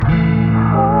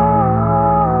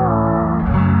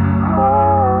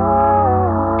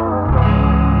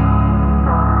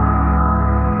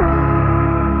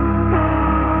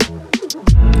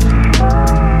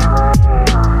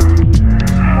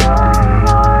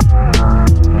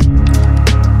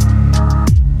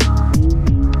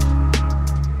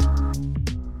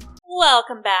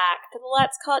Welcome back to the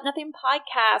Let's Call It Nothing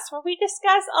podcast, where we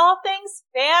discuss all things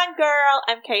fangirl.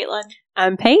 I'm Caitlin.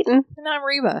 I'm Peyton. And I'm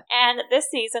Reba. And this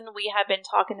season we have been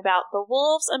talking about the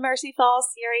Wolves of Mercy Falls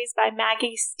series by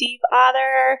Maggie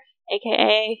Stiefvater,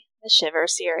 aka the Shiver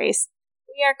series.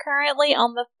 We are currently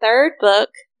on the third book,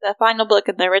 the final book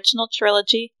in the original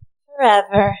trilogy,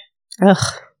 Forever. Ugh,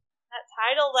 That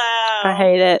title, though. I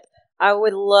hate it. I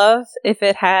would love if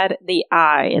it had the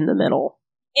I in the middle.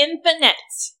 Infinite.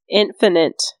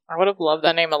 Infinite. I would have loved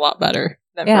that name a lot better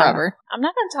than Yeah. Forever. I'm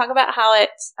not going to talk about how it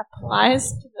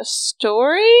applies to the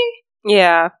story.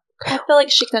 Yeah. I feel like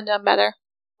she could have done better.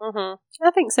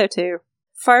 I think so too.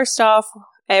 First off,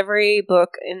 every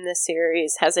book in this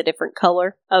series has a different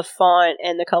color of font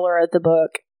and the color of the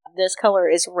book. This color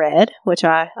is red, which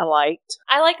I liked.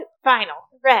 I like final.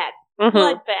 Red. Mhm.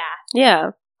 Bloodbath. Yeah.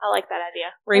 I like that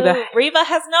idea. Reba. Ooh, Reba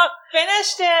has not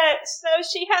finished it, so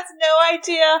she has no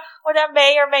idea what I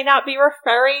may or may not be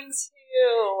referring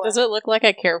to. Does it look like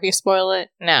I care if you spoil it?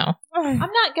 No. I'm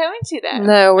not going to, though.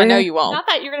 No, I know you won't. Not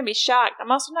that you're going to be shocked.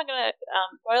 I'm also not going to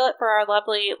spoil it for our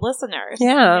lovely listeners.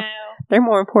 Yeah. You know? They're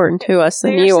more important to us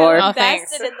than They're you so are. Oh,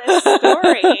 thanks. invested in this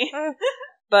story.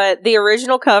 But the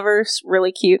original cover's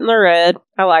really cute in the red.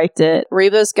 I liked it.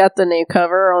 Reba's got the new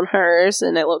cover on hers,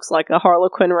 and it looks like a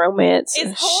Harlequin romance.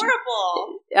 It's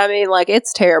horrible. I mean, like,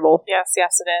 it's terrible. Yes, it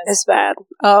is. It's bad.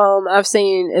 I've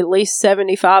seen at least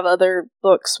 75 other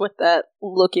books with that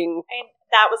looking. And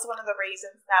that was one of the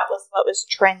reasons that was what was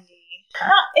trendy.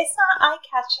 It's not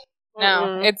eye-catching.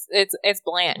 No, it's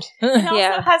bland. It also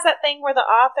Yeah. has that thing where the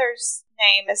author's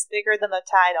name is bigger than the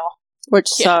title.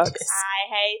 Which Yeah. sucks. I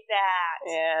hate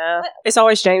that. Yeah. It's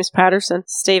always James Patterson,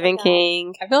 Stephen Yeah.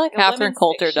 King. I feel like The Catherine women's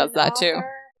Coulter fiction does that too.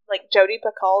 author, like Jodi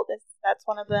Picoult, that's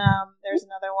one of them. There's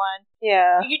another one.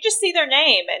 Yeah. You just see their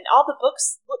name, and all the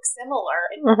books look similar.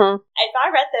 And Mm-hmm. if I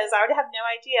read those, I would have no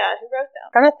idea who wrote them.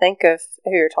 Trying to think of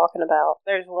who you're talking about.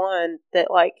 There's one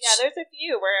that, like, Yeah, there's a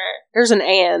few where there's an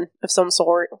Anne of some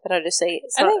sort that I just see.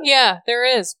 It's I not- think, yeah, there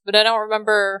is, but I don't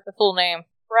remember the full name.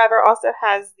 Forever also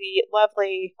has the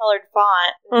lovely colored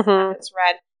font. Mhm. It's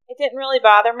red. It didn't really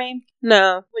bother me,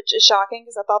 No, which is shocking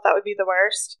because I thought that would be the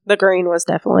worst. the green was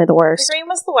definitely the The worst. green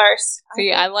was the worst.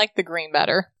 See, I like the green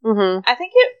better. Mm-hmm. I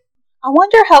think it. I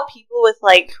wonder how people with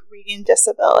like reading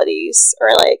disabilities or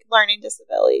like learning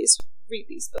disabilities read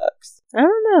these books. I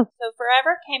don't know. So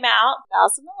Forever came out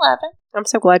 2011. I'm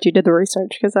so glad you did the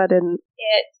research because I didn't.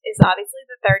 It is obviously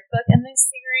the third book in this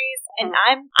series, and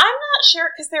I'm not sure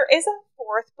because there is a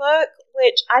fourth book,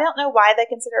 which I don't know why they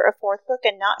consider a fourth book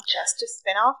and not just a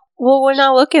spinoff. Well, when I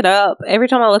look it up, every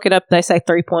time I look it up, they say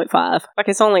 3.5. Like,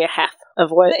 it's only a half of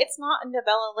what. But it's not a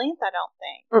novella length, I don't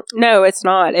think. No, it's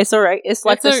not. It's alright. It's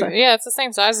like It's the it's the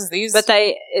same size as these. But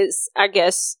it's, I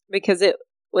guess, because it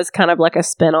was kind of like a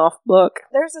spin-off book.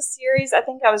 There's a series I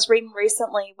think I was reading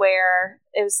recently where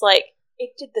it was like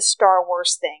it did the Star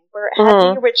Wars thing where it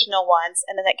had the original ones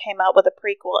and then it came out with a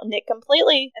prequel and it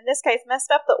completely, in this case, messed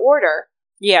up the order.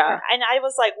 Yeah. And I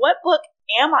was like, what book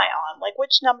am I on? Like,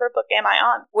 which number book am I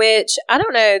on? Which, I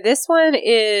don't know. This one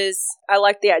is, I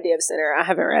like the idea of Sinner. I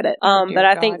haven't read it. Oh, dear but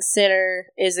I God. think Sinner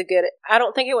is a good, I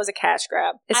don't think it was a cash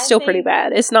grab. It's I still pretty think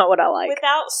bad. It's not what I like.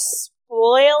 Without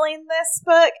spoiling this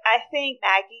book, I think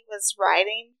Maggie was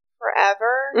writing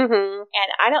Forever. Mm-hmm. And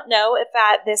I don't know if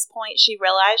at this point she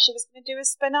realized she was going to do a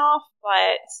spinoff,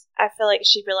 but I feel like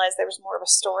she realized there was more of a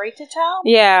story to tell.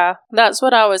 Yeah, that's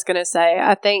what I was going to say.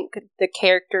 I think the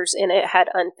characters in it had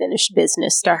unfinished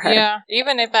business to her. yeah,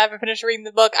 even if I haven't finished reading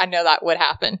the book, I know that would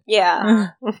happen. Yeah.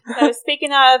 So speaking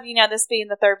of, this being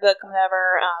the third book,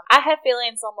 whatever, I had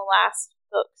feelings on the last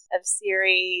books of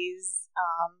series,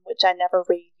 which I never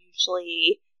read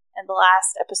usually, and the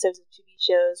last episodes of TV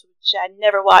shows, which I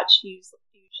never watch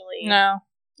usually. No.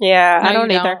 Yeah, No, I don't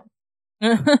you either.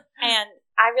 And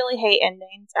I really hate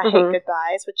endings. I hate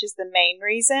goodbyes, which is the main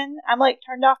reason I'm like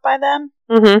turned off by them.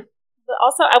 Mm-hmm. But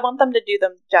also, I want them to do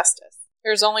them justice.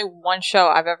 There's only one show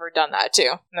I've ever done that to,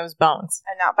 and that was Bones.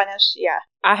 And not finished, yeah.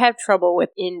 I have trouble with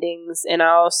endings, and I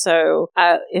also,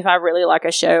 if I really like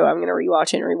a show, I'm going to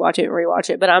rewatch it and rewatch it and rewatch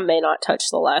it, but I may not touch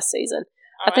the last season.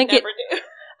 Oh, I think never do.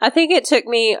 I think it took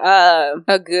me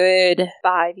a good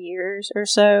 5 years or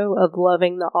so of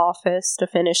loving The Office to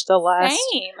finish the last.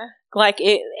 Same. Like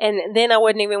it, and then I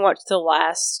wouldn't even watch the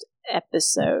last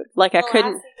episode. Like I The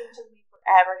couldn't. last season took me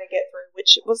forever to get through,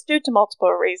 which was due to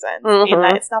multiple reasons. Mhm. And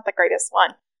that it's not the greatest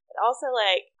one. But also,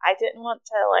 like, I didn't want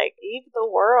to, like, leave the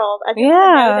world. I didn't even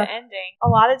know Yeah. the ending. A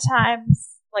lot of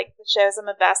times, like, the shows I'm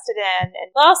invested in,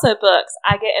 and also books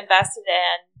I get invested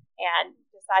in and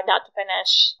decide not to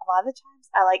finish. A lot of the times,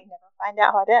 I, like, never find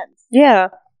out how it ends. Yeah.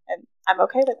 And I'm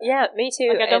okay with it. Yeah, me too.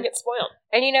 Like, I don't get spoiled.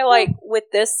 And you know, like with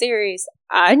this series,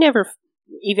 I never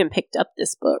even picked up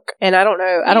this book, and I don't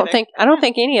know. I don't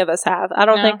think any of us have.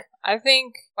 I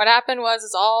think what happened was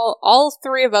is all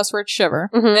three of us read Shiver.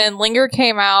 Mhm. Then Linger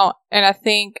came out, and I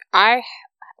think I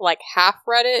like half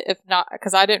read it, if not,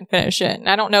 because I didn't finish it. And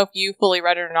I don't know if you fully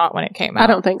read it or not when it came out. I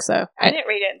don't think so. I didn't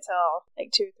read it until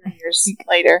like 2-3 years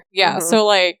later. Yeah, Mhm. so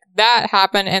like that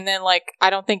happened, and then like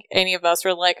I don't think any of us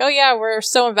were like, oh yeah, we're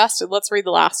so invested. Let's read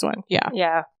the last one. Yeah.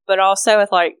 Yeah, but also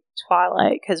with like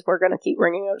Twilight, because we're gonna keep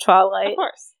bringing up Twilight. Of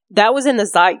course. That was in the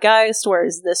zeitgeist,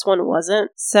 whereas this one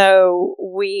wasn't. So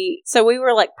we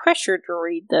were like pressured to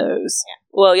read those. Yeah.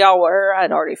 Well, y'all were.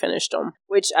 I'd already finished them,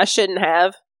 which I shouldn't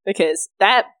have because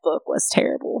that book was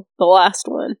terrible. The last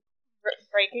one,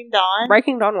 Breaking Dawn.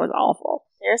 Breaking Dawn, was awful.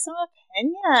 There's some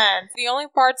opinions. The only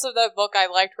parts of that book I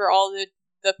liked were all the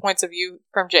points of view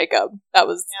from Jacob. That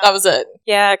was it.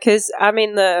 Yeah, because I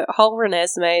mean the whole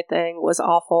Renesmee thing was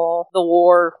awful. The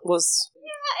war was.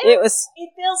 Yeah, It was.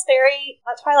 It feels very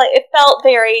Twilight. It felt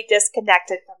very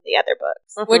disconnected from the other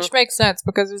books. Mhm. Which makes sense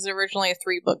because it was originally a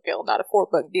 3-book deal, not a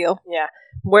 4-book deal. Yeah.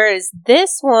 Whereas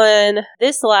this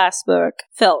last book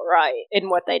felt right in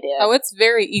what they did. Oh, it's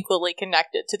very equally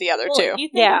connected to the other two. You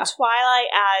think Yeah. of Twilight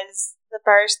as the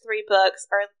first 3 books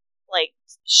are like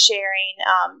sharing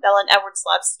Bella and Edward's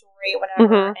love story, whatever,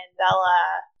 Mhm. and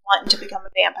Bella wanting to become a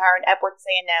vampire and Edward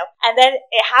saying no, and then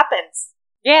it happens.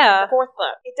 Yeah. In the 4th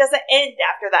book, it doesn't end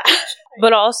after that.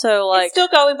 But also, like. it's still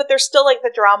going, but there's still like the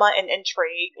drama and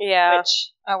intrigue. Yeah.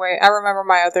 Which Oh wait, I remember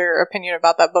my other opinion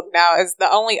about that book now. Is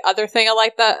the only other thing I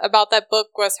liked about that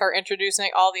book was her introducing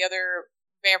all the other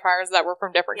vampires that were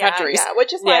from different countries. Yeah,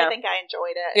 which is why Yeah. I think I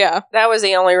enjoyed it. Yeah. That was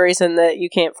the only reason that you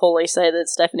can't fully say that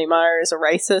Stephanie Meyer is a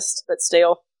racist, but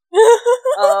still.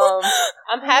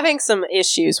 I'm having some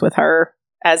issues with her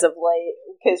as of late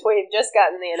because we've just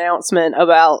gotten the announcement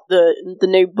about the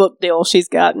new book deal she's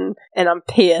gotten, and I'm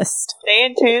pissed. Stay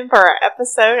in tune for our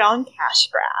episode on cash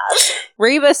grabs.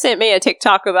 Reba sent me a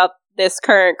TikTok about this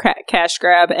current cash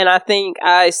grab, and I think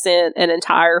I sent an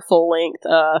entire full-length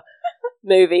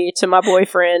movie to my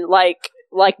boyfriend, like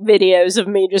videos of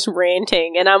me just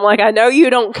ranting, and I'm like, I know you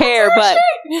don't care, but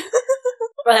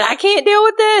I can't deal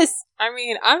with this. I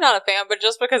mean, I'm not a fan, but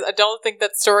just because I don't think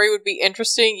that story would be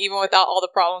interesting even without all the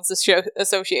problems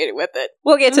associated with it.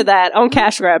 We'll get to that on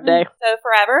cash grab day. So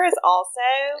Forever is also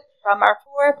from our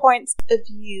 4 points of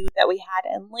view that we had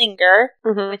in Linger,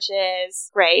 Mm-hmm. which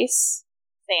is Grace,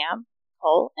 Sam,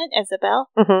 Cole, and Isabel.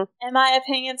 Mm-hmm. And my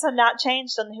opinions have not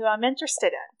changed on who I'm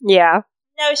interested in. Yeah.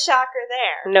 No shocker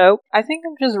there. Nope. I think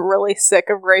I'm just really sick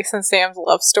of Grace and Sam's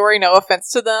love story. No offense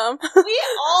to them. We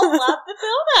all love the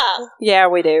build-up, Yeah,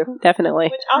 we do. Definitely.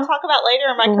 which I'll talk about later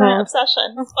in my current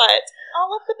obsessions, but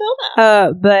all love the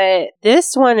build-up. But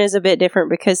this one is a bit different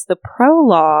because the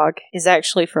prologue is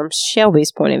actually from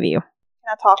Shelby's point of view.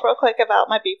 Can I talk real quick about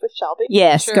my beef with Shelby?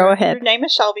 Yes, Sure. go Your ahead. name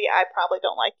is Shelby. I probably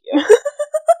don't like you.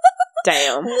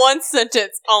 Damn. One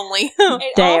sentence only.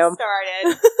 It Damn. all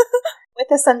started with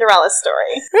the Cinderella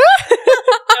story.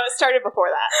 No, it started before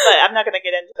that, but I'm not going to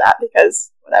get into that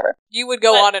because whatever. You would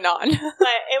go on and on.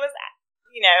 But it was,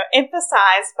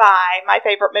 emphasized by my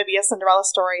favorite movie, A Cinderella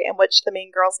Story, in which the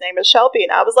mean girl's name is Shelby,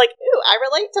 and I was like, ooh, I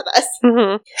relate to this.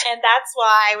 Mm-hmm. And that's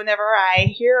why whenever I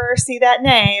hear or see that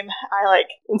name, I like...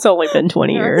 It's only been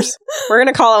 20 years. We're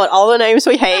going to call out all the names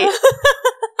we hate.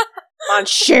 On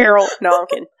Cheryl. No, I'm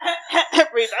kidding.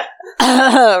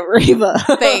 Reba. Reba.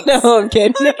 Thanks. No, I'm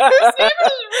kidding. Whose name is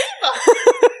Reba?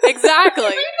 Exactly. Who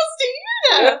else do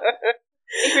you know?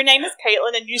 If your name is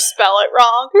Caitlin and you spell it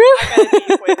wrong, I'm going to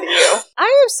beef with you. I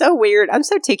am so weird. I'm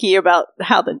so ticky about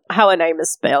how a name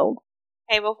is spelled.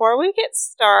 Hey, before we get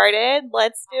started,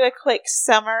 let's do a quick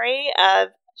summary of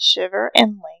Shiver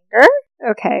and Linger.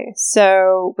 Okay,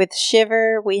 so with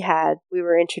Shiver, we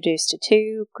were introduced to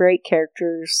 2 great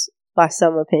characters, by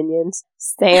some opinions,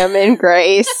 Sam and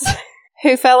Grace,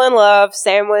 who fell in love.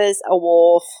 Sam was a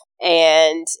wolf,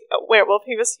 and A werewolf,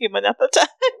 he was human at the time.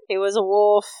 he was a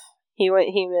wolf. He went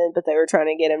human, but they were trying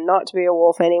to get him not to be a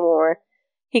wolf anymore.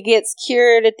 He gets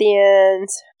cured at the end.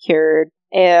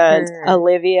 And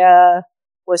Olivia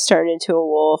was turned into a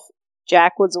wolf.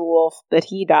 Jack was a wolf, but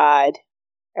he died.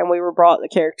 And we were brought the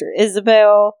character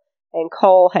Isabel, and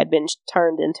Cole had been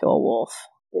turned into a wolf.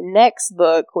 The next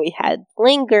book, we had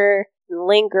Linger.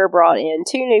 Linger brought in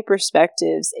 2 new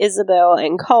perspectives, Isabel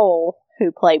and Cole,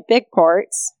 who play big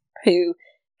parts, who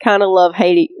kind of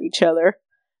hate each other.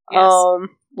 Yes.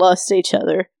 Lust each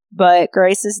other. But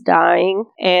Grace is dying,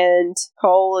 and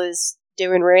Cole is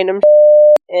doing random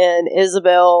and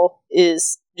Isabel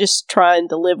is just trying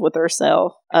to live with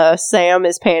herself. Sam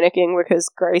is panicking because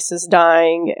Grace is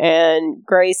dying, and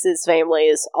Grace's family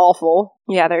is awful.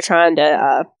 Yeah, they're trying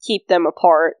to keep them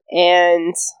apart.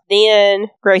 And then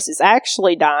Grace is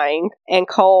actually dying, and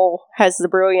Cole has the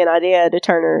brilliant idea to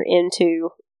turn her into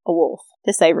a wolf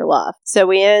to save her life. So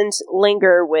we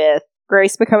linger with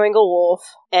Grace becoming a wolf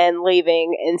and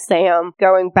leaving, and Sam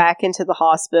going back into the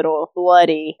hospital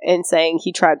bloody and saying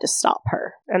he tried to stop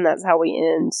her. And that's how we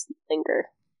end Linger.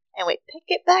 And we pick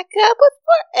it back up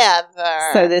with Forever.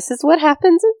 So this is what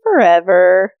happens in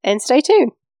Forever. And stay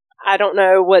tuned. I don't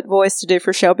know what voice to do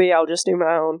for Shelby. I'll just do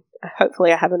my own.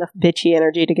 Hopefully I have enough bitchy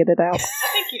energy to get it out. I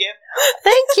think you do.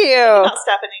 Thank you. Not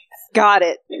Stephanie. Got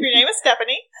it. If your name is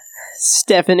Stephanie.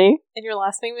 Stephanie. And your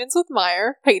last name ends with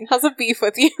Meyer. Peyton has a beef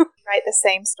with you. Write the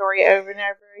same story over and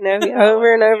over again. No,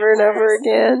 over and over and over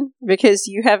again. Because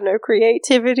you have no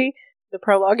creativity. The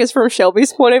prologue is from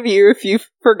Shelby's point of view, if you've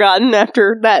forgotten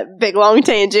after that big long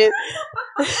tangent.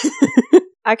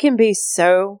 I can be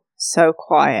so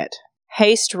quiet.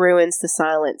 Haste ruins the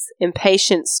silence.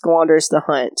 Impatience squanders the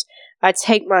hunt. I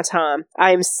take my time.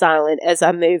 I am silent as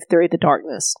I move through the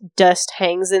darkness. Dust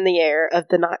hangs in the air of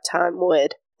the nighttime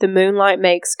wood. The moonlight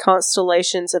makes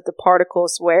constellations of the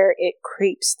particles where it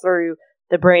creeps through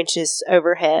the branches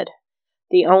overhead.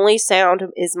 The only sound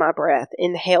is my breath,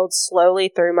 inhaled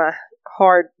slowly through my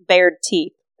hard, bared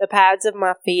teeth. The pads of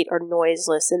my feet are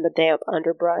noiseless in the damp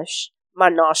underbrush. My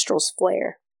nostrils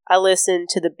flare. I listen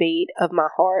to the beat of my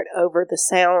heart over the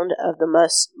sound of the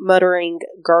muttering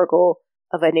gurgle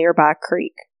of a nearby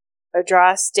creek. A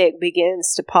dry stick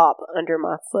begins to pop under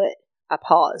my foot. I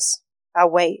pause. I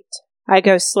wait. I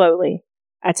go slowly.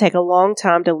 I take a long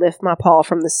time to lift my paw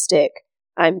from the stick.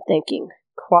 I'm thinking.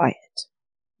 Quiet.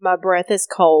 My breath is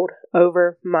cold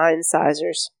over my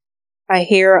incisors. I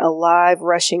hear a live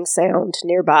rushing sound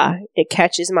nearby. It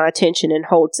catches my attention and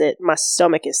holds it. My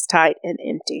stomach is tight and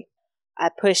empty. I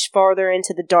push farther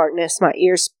into the darkness. My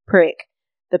ears prick.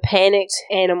 The panicked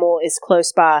animal is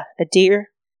close by. A deer?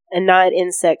 A night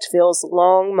insect fills a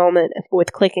long moment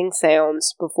with clicking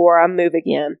sounds before I move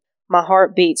again. My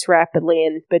heart beats rapidly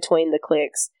in between the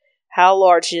clicks. How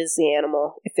large is the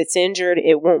animal? If it's injured,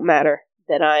 it won't matter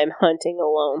that I am hunting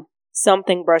alone.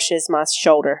 Something brushes my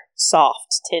shoulder.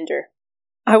 Soft, tender.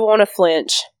 I want to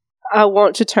flinch. I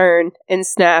want to turn and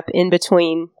snap in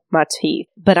between my teeth.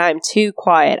 But I'm too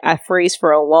quiet. I freeze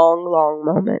for a long, long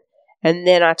moment. And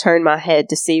then I turn my head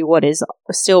to see what is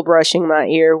still brushing my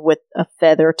ear with a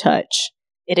feather touch.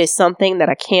 It is something that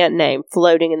I can't name,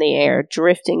 floating in the air,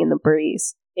 drifting in the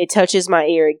breeze. It touches my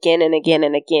ear again and again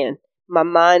and again. My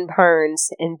mind burns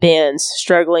and bends,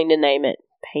 struggling to name it.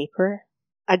 Paper?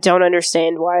 I don't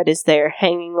understand why it is there,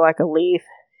 hanging like a leaf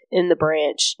in the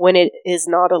branch, when it is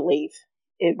not a leaf.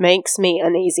 It makes me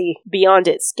uneasy. Beyond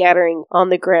it, scattering on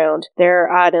the ground, there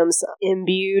are items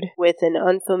imbued with an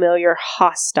unfamiliar,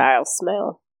 hostile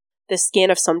smell. The skin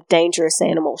of some dangerous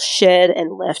animal, shed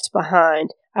and left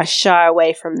behind. I shy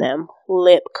away from them,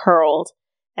 lip curled.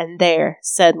 And there,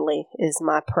 suddenly, is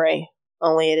my prey.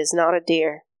 Only it is not a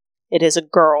deer. It is a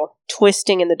girl,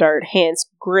 twisting in the dirt, hands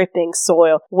gripping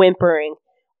soil, whimpering.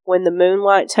 When the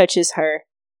moonlight touches her,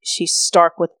 she's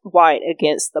stark with white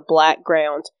against the black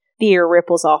ground. Fear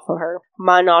ripples off of her.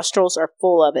 My nostrils are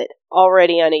full of it.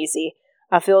 Already uneasy,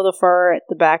 I feel the fur at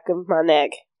the back of my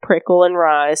neck prickle and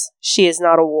rise. She is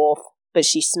not a wolf, but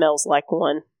she smells like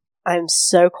one. I am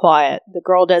so quiet. The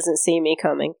girl doesn't see me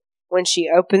coming. When she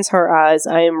opens her eyes,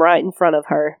 I am right in front of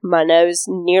her, my nose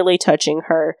nearly touching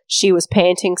her. She was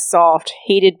panting soft,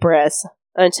 heated breaths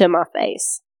unto my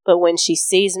face. But when she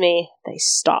sees me, they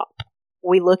stop.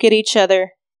 We look at each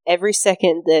other. Every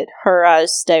second that her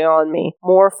eyes stay on me,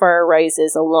 more fur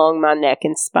raises along my neck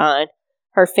and spine.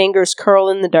 Her fingers curl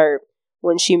in the dirt.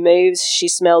 When she moves, she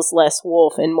smells less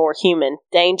wolf and more human.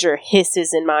 Danger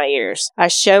hisses in my ears. I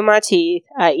show my teeth.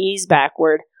 I ease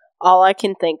backward. All I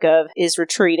can think of is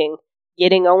retreating,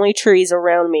 getting only trees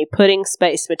around me, putting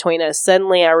space between us.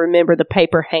 Suddenly I remember the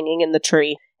paper hanging in the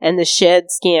tree and the shed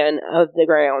skin of the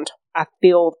ground. I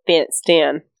feel fenced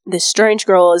in. This strange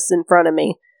girl is in front of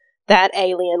me. That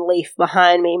alien leaf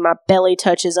behind me, my belly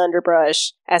touches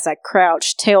underbrush. As I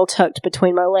crouch, tail tucked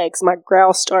between my legs, my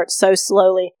growl starts so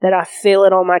slowly that I feel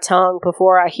it on my tongue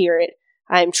before I hear it.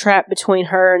 I am trapped between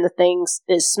her and the things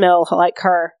that smell like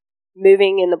her.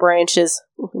 Moving in the branches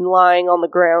and lying on the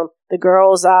ground. The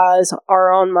girl's eyes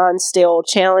are on mine still,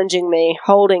 challenging me,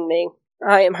 holding me.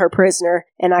 I am her prisoner,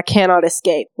 and I cannot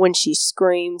escape. When she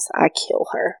screams, I kill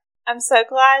her. I'm so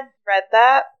glad you read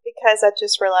that, because I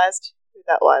just realized who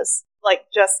that was. Like,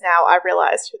 just now I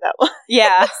realized who that was.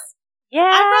 Yeah. Yeah.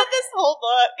 I read this whole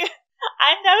book.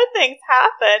 I know things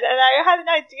happen, and I had an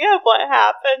idea of what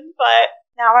happened, but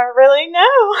now I really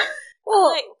know.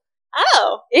 Well, Like,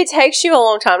 oh. it takes you a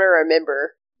long time to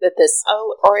remember that this.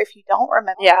 Oh, or if you don't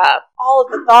remember Yeah. all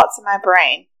of the thoughts in my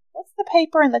brain. What's the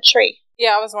paper in the tree?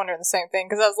 Yeah, I was wondering the same thing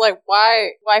because I was like,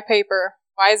 why paper?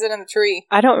 Why is it in the tree?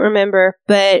 I don't remember,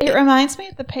 but It reminds me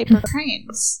of the paper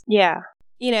cranes. yeah.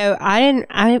 You know,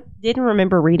 I didn't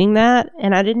remember reading that,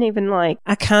 and I didn't even I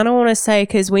kind of want to say,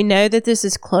 because we know that this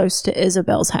is close to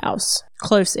Isabel's house.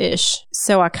 Close-ish.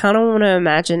 So I kind of want to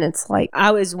imagine it's I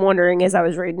was wondering as I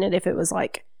was reading it if it was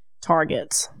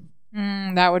targets.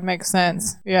 That would make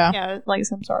sense. Yeah. Yeah, like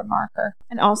some sort of marker.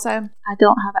 And also, I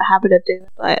don't have a habit of doing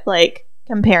it, but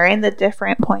comparing the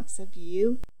different points of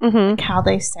view, Mm-hmm. how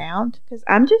they sound. Because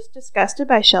I'm just disgusted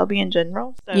by Shelby in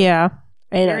general. So Yeah.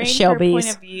 And hearing her Shelby's.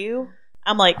 point of view,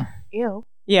 I'm like, ew.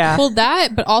 Yeah. Well,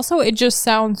 that, but also it just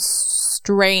sounds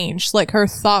strange. Like her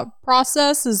thought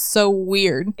process is so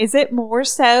weird. Is it more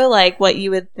so like what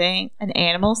you would think an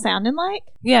animal sounded like?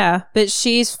 Yeah, but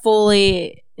she's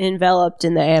fully enveloped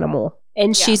in the animal.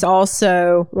 And Yeah. she's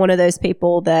also one of those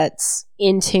people that's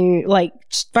into,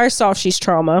 first off, she's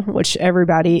trauma, which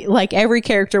everybody, every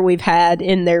character we've had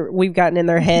we've gotten in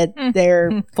their head,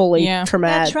 they're fully Yeah.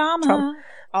 traumatic. Trauma.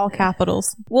 All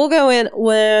capitals. We'll go in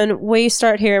when we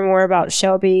start hearing more about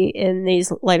Shelby in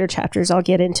these later chapters. I'll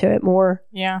get into it more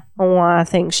Yeah. on why I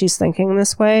think she's thinking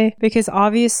this way, because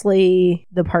obviously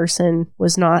the person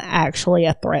was not actually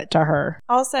a threat to her.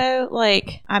 Also,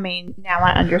 now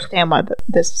I understand why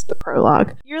this is the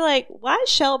prologue. You're like, why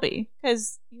Shelby?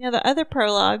 Because, the other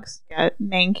prologues got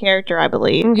main character, I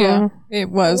believe. Mhm. Yeah. It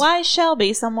was. Why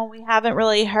Shelby? Someone we haven't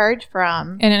really heard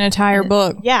from. In an entire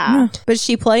book. Yeah. But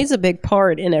she plays a big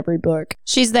part in every book.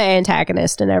 She's the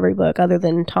antagonist in every book, other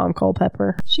than Tom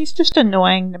Culpepper. She's just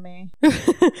annoying to me. What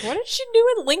did she do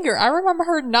in Linger? I remember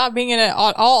her not being in it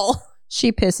at all.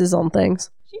 She pisses on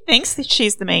things. She thinks that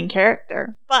she's the main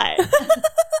character. But,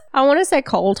 I want to say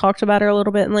Cole talked about her a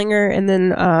little bit in Linger, and then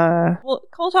well,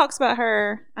 Cole talks about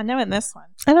her, I know in this one.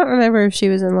 I don't remember if she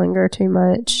was in Linger too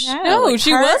much. No,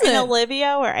 she her wasn't. and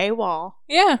Olivia or AWOL.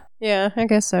 Yeah. Yeah, I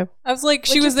guess so. I was like,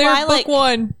 she Which was is there why, in book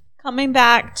one. Coming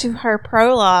back to her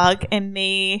prologue and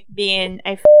me being a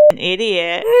f***ing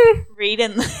idiot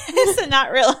reading this and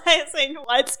not realizing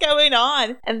what's going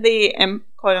on and the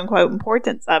quote unquote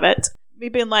importance of it. Me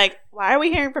being like, why are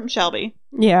we hearing from Shelby?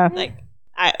 Yeah.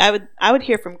 I would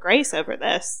hear from Grace over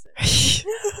this.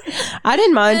 I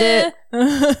didn't mind it.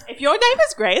 If your name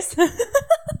is Grace.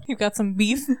 You got some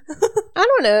beef. I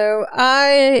don't know.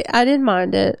 I didn't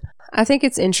mind it. I think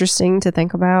it's interesting to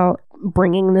think about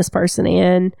bringing this person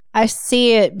in. I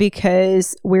see it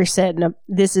because we're setting up.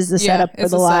 This is the setup for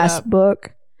it's the a last setup.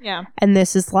 book, Yeah. and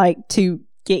this is to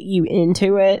get you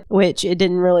into it, which it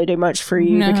didn't really do much for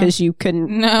you No. because you couldn't.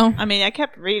 No. I mean, I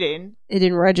kept reading It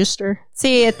didn't register.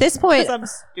 See, at this point, because I'm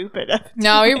stupid.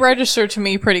 No, it registered to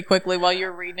me pretty quickly while you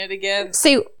were reading it again.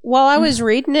 see, while I was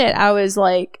reading it, I was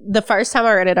like, the first time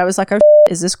I read it, I was like, oh,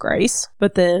 is this Grace?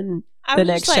 But then I the was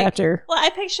next just like, chapter. Well, I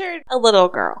pictured a little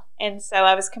girl. And so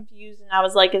I was confused and I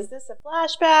was like, is this a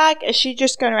flashback? Is she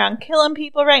just going around killing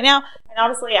people right now? And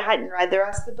obviously I hadn't read the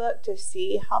rest of the book to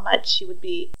see how much she would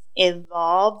be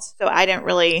involved. So I didn't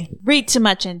really read too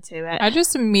much into it. I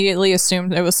just immediately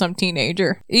assumed it was some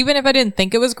teenager. Even if I didn't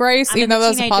think it was Grace, even though that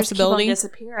was a possibility.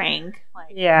 Disappearing.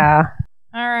 Yeah.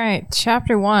 All right,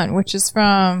 chapter 1, which is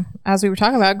from, as we were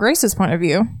talking about, Grace's point of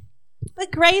view.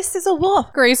 But Grace is a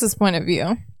wolf. Grace's point of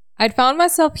view. I'd found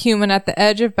myself human at the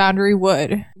edge of Boundary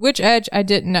Wood. Which edge, I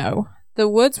didn't know. The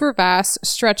woods were vast,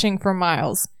 stretching for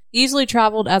miles. Easily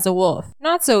traveled as a wolf.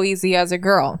 Not so easy as a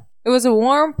girl. It was a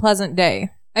warm, pleasant day.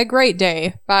 A great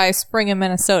day, by spring in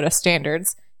Minnesota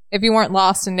standards. If you weren't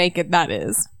lost and naked, that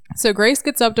is. So Grace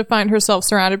gets up to find herself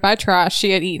surrounded by trash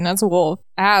she had eaten as a wolf.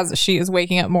 As she is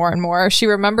waking up more and more, she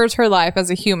remembers her life as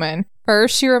a human.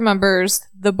 First, she remembers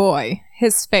the boy,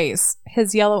 his face,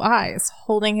 his yellow eyes,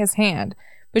 holding his hand.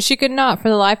 But she could not, for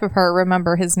the life of her,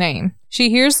 remember his name. She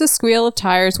hears the squeal of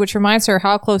tires, which reminds her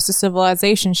how close to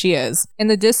civilization she is. In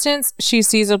the distance, she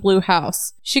sees a blue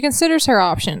house. She considers her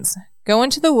options. Go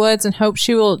into the woods and hope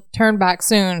she will turn back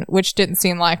soon, which didn't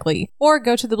seem likely. Or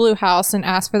go to the blue house and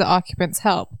ask for the occupants'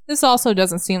 help. This also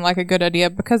doesn't seem like a good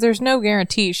idea because there's no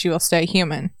guarantee she will stay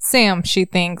human. Sam, she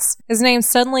thinks. His name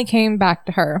suddenly came back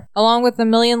to her, along with a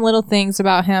million little things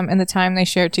about him and the time they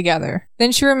shared together.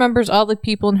 Then she remembers all the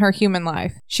people in her human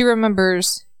life. She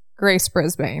remembers Grace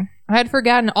Brisbane. I had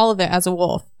forgotten all of it as a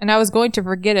wolf, and I was going to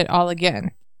forget it all again.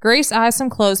 Grace eyes some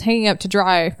clothes hanging up to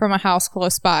dry from a house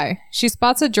close by. She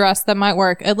spots a dress that might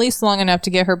work at least long enough to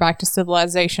get her back to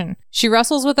civilization. She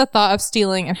wrestles with the thought of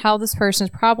stealing and how this person is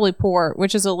probably poor,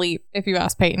 which is a leap, if you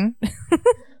ask Peyton.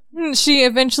 She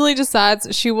eventually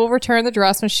decides she will return the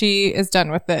dress when she is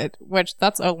done with it, which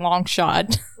that's a long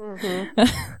shot. Mm-hmm.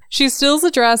 She steals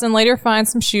the dress and later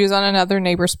finds some shoes on another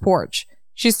neighbor's porch.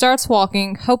 She starts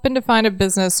walking, hoping to find a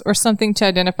business or something to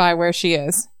identify where she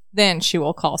is. Then she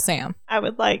will call Sam. I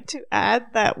would like to add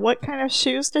that what kind of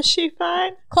shoes does she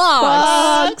find?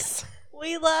 Clogs.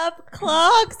 We love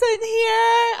clogs in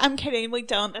here. I'm kidding. We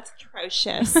don't. That's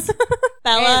atrocious.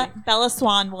 Bella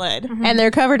Swanwood. Mm-hmm. And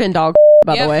they're covered in dog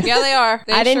by the way. Yeah, they are.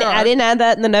 I didn't add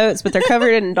that in the notes, but they're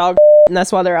covered in dog and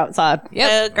that's why they're outside. Yep.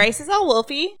 So Grace is all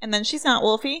wolfy, and then she's not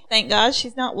wolfy. Thank God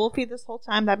she's not wolfy this whole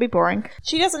time. That'd be boring.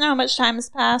 She doesn't know how much time has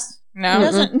passed. No. She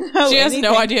doesn't know She has anything.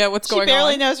 no idea what's going on. She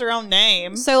barely knows her own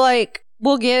name. So, like,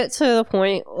 we'll get to the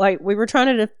point, like, we were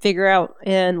trying to figure out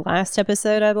in last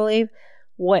episode, I believe,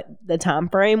 what the time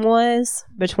frame was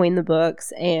between the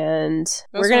books, and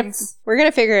we're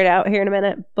gonna figure it out here in a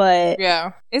minute. But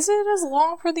yeah, is it as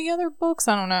long for the other books?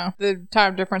 I don't know the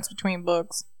time difference between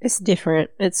books. It's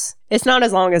different. It's not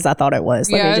as long as I thought it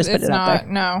was. Let me just put it out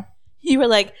there. No, you were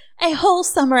like, a whole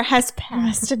summer has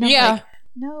passed, and I'm yeah. like,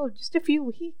 no, just a few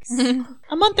weeks,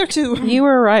 a month or two. You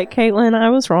were right, Caitlin. I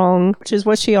was wrong, which is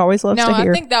what she always loves to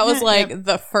hear. I think that was like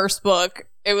the first book.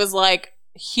 It was like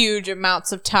huge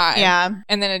amounts of time. Yeah.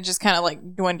 And then it just kind of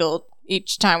like dwindled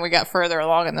each time we got further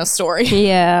along in the story.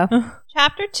 Yeah.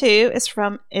 Chapter 2 is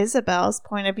from Isabel's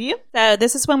point of view. So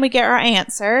this is when we get our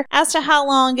answer as to how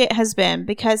long it has been,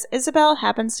 because Isabel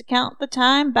happens to count the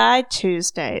time by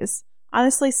Tuesdays.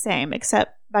 Honestly, same,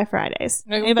 except by Fridays.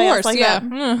 Anybody else like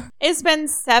that? It's been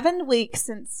 7 weeks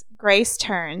since Grace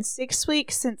turned, 6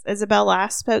 weeks since Isabel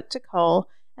last spoke to Cole,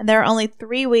 and there are only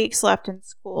 3 weeks left in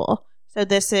school. So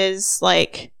this is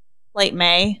like late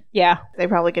May. Yeah. They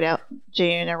probably get out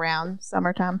June around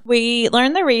summertime. We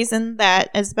learn the reason that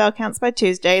Isabel counts by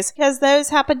Tuesdays because those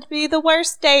happen to be the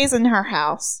worst days in her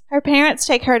house. Her parents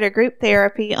take her to group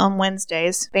therapy on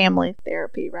Wednesdays. Family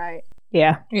therapy, right?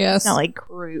 Yeah. Yes. It's not like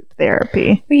group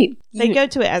therapy. They go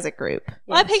to it as a group. Yes.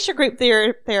 Well, I picture group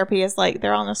therapy as like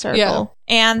they're on a circle. Yeah.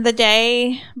 And the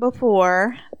day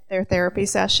before their therapy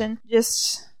session,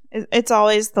 it's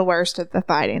always the worst of the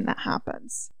fighting that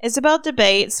happens. Isabel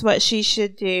debates what she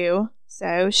should do,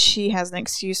 so she has an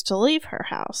excuse to leave her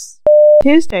house.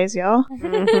 Tuesdays, y'all.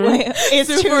 Mm-hmm. Wait, it's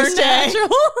Tuesday. Supernatural.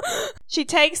 She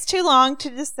takes too long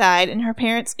to decide, and her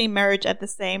parents emerge at the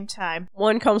same time.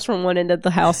 One comes from one end of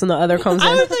the house, and the other comes in.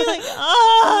 I was like,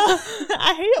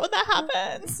 I hate it when that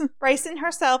happens. Bracing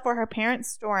herself for her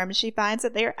parents' storm, she finds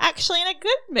that they are actually in a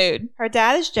good mood. Her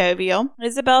dad is jovial.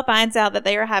 Isabel finds out that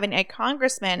they are having a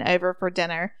congressman over for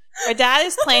dinner. Her dad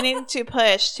is planning to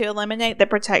push to eliminate the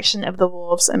protection of the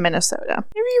wolves in Minnesota.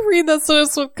 If you read that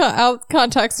sentence out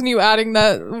context and you adding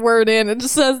that word in, it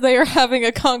just says they are having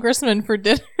a congressman for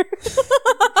dinner.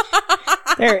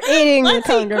 They're eating the Let's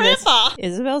eat congressman. Grandpa.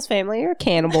 Isabel's family are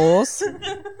cannibals.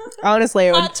 Honestly,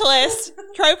 it would. Plot twist.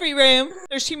 Trophy room.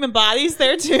 There's human bodies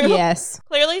there too. Yes.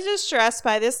 Clearly distressed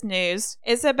by this news,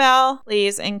 Isabel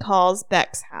leaves and calls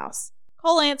Beck's house.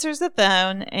 Cole answers the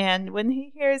phone, and when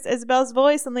he hears Isabel's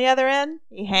voice on the other end,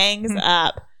 he hangs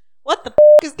up. What the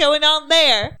is going on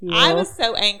there? Yeah. I was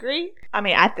so angry. I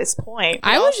mean, at this point.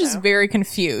 I was also, just very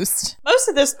confused. most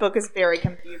of this book is very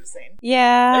confusing.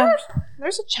 Yeah.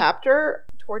 There's a chapter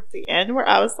towards the end where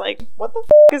I was like, what the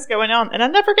is going on? And I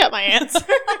never got my answer.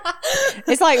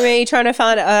 It's like me trying to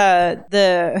find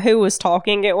the who was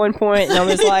talking at one point, and I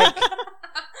was like,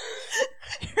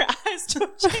 Your eyes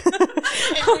twitching. And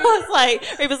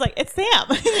he was like, it's Sam.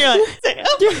 And you're like, Sam.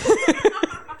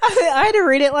 I had to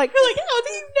read it like, You're like, how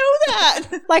do you know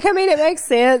that? like, I mean, it makes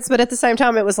sense, but at the same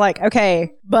time, it was like,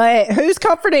 okay, but who's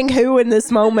comforting who in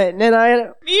this moment? And I,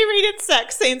 Me reading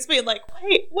sex scenes being like,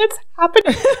 wait, what's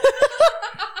happening?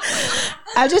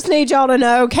 I just need y'all to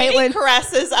know, Caitlin.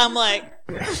 Caresses, I'm like,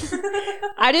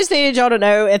 I just needed y'all to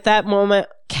know at that moment,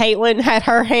 Caitlin had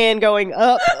her hand going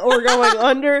up or going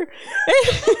under.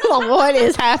 What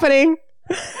is happening?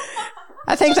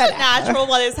 I think such that a natural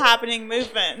what is happening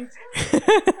movement.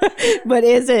 But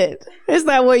is it? Is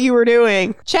that what you were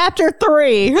doing? Chapter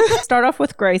 3. Start off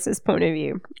with Grace's point of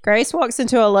view. Grace walks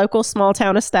into a local small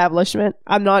town establishment.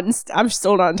 I'm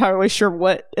still not entirely sure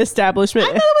what establishment.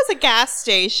 I thought it was a gas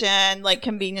station, like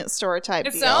convenience store type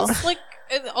It deal. sounds like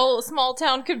a small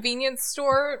town convenience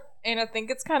store And I think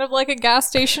it's kind of like a gas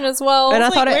station as well. And I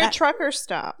It's thought like it- where truckers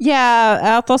stop. Yeah,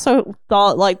 I also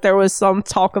thought like there was some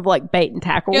talk of like bait and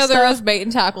tackle yeah, stuff. there was bait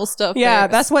and tackle stuff. Yeah, there.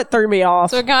 that's what threw me off.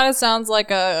 So it kind of sounds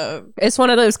like a It's one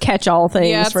of those catch-all things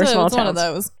yeah. It's, for small it's one of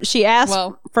towns. those. She asked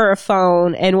for a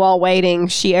phone, and while waiting,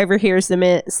 she overhears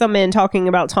some men talking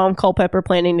about Tom Culpepper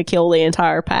planning to kill the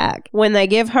entire pack. When they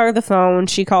give her the phone,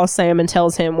 she calls Sam and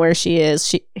tells him where she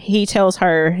is. He tells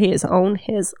her he is on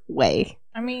his way.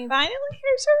 I mean, Finally,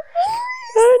 here's her.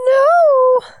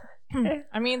 Oh no!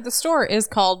 I mean, the store is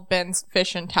called Ben's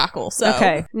Fish and Tackle. So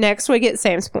Okay, next we get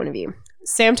Sam's point of view.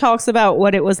 Sam talks about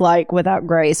what it was like without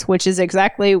Grace, which is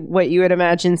exactly what you would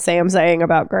imagine Sam saying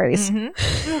about Grace.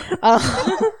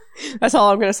 That's all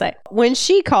I'm going to say. When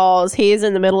she calls, he is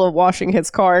in the middle of washing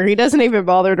his car. He doesn't even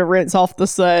bother to rinse off the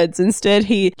suds. Instead,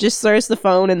 he just throws the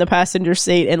phone in the passenger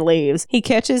seat and leaves. He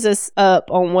catches us up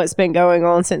on what's been going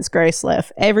on since Grace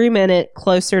left, every minute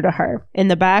closer to her. In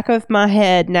the back of my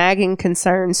head, nagging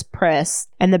concerns pressed,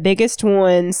 and the biggest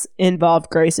ones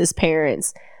involved Grace's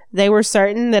parents. They were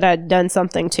certain that I'd done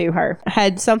something to her.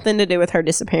 Had something to do with her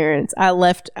disappearance.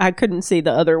 I couldn't see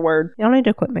the other word. Y'all need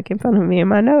to quit making fun of me in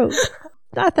my notes.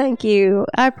 I thank you.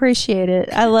 I appreciate it.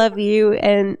 I love you,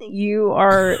 and you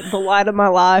are the light of my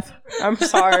life. I'm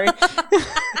sorry.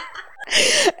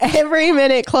 Every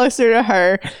minute closer to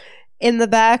her. In the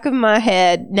back of my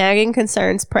head, nagging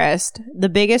concerns pressed. The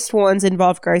biggest ones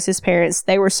involved Grace's parents.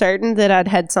 They were certain that I'd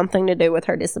had something to do with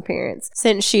her disappearance,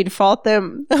 since she'd fought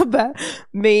them about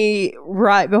me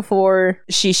right before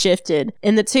she shifted.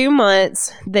 In the 2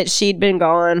 months that she'd been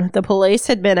gone, the police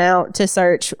had been out to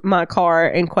search my car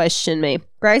and question me.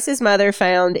 Grace's mother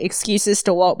found excuses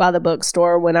to walk by the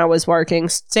bookstore when I was working,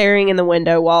 staring in the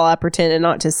window while I pretended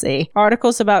not to see.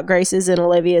 Articles about Grace's and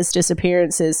Olivia's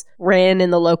disappearances ran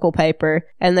in the local paper,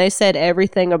 and they said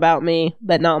everything about me,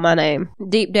 but not my name.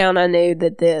 Deep down, I knew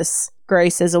that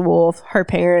Grace as a wolf, her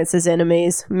parents as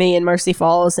enemies, me and Mercy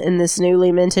Falls in this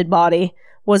newly minted body,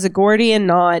 was a Gordian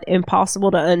knot impossible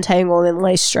to untangle and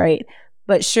lay straight.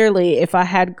 But surely, if I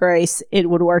had Grace, it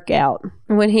would work out.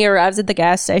 When he arrives at the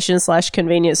gas station /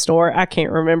 convenience store, I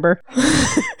can't remember.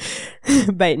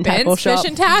 Bait and tackle Ben's shop. Fish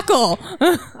and Tackle.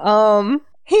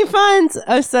 He finds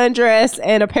a sundress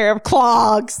and a pair of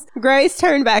clogs. Grace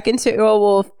turned back into a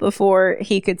wolf before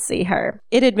he could see her.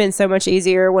 It had been so much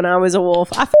easier when I was a wolf.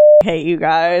 I hate you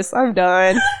guys. I'm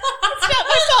done. It's not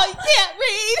my fault. You can't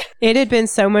read. It had been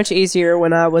so much easier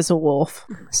when I was a wolf.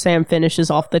 Sam finishes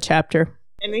off the chapter.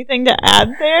 Anything to add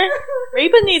there?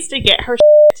 Reba needs to get her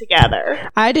together.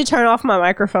 I had to turn off my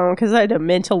microphone because I had to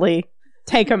mentally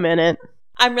take a minute.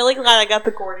 I'm really glad I got the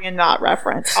Gordian knot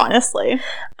reference, honestly.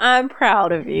 I'm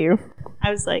proud of you. I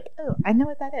was like, oh, I know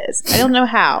what that is. I don't know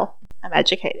how. I'm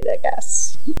educated, I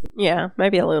guess. Yeah,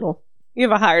 maybe a little. You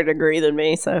have a higher degree than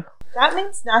me, so. That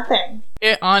means nothing.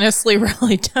 It honestly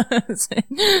really does.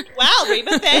 Wow,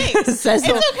 Reba, thanks. Says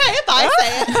It's okay if I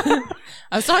say it.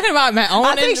 I was talking about my own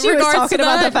I think in she was regards talking to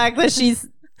about that. the fact that she's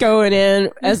going in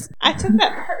as. I took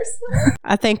that personally.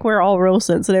 I think we're all real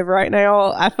sensitive right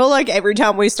now. I feel like every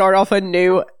time we start off a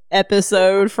new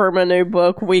episode from a new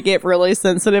book, we get really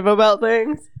sensitive about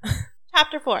things.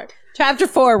 Chapter 4. Chapter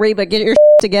 4, Reba, get your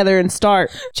together and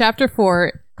start. Chapter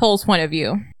 4, Cole's point of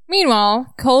view.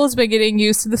 Meanwhile, Cole has been getting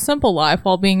used to the simple life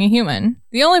while being a human.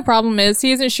 The only problem is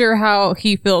he isn't sure how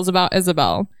he feels about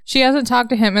Isabel. She hasn't talked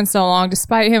to him in so long,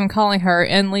 despite him calling her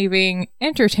and leaving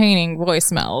entertaining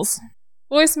voicemails.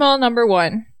 Voicemail number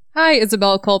 1. Hi,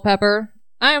 Isabel Culpepper.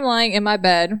 I am lying in my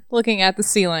bed, looking at the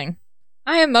ceiling.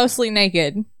 I am mostly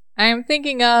naked. I am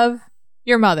thinking of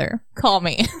your mother. Call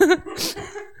me.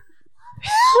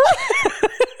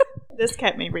 This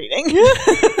kept me reading.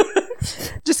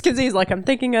 Just because he's like, I'm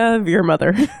thinking of your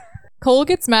mother. Cole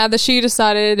gets mad that she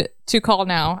decided to call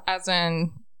now, as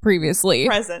in previously.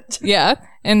 Present. Yeah,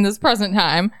 in this present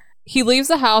time. He leaves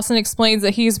the house and explains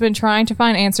that he's been trying to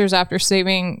find answers after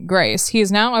saving Grace. He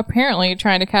is now apparently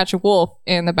trying to catch a wolf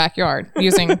in the backyard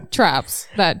using traps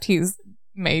that he's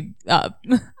made up.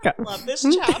 Love this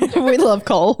chapter. We love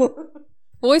Cole.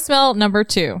 Voicemail number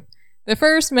 2. The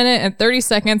first minute and 30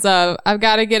 seconds of I've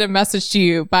got to get a message to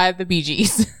you by the Bee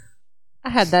Gees. I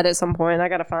had that at some point. I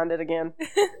gotta find it again.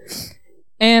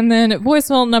 And then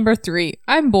voicemail number 3.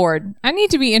 I'm bored. I need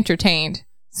to be entertained.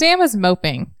 Sam is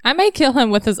moping. I may kill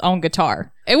him with his own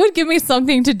guitar. It would give me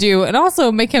something to do and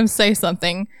also make him say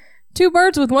something. 2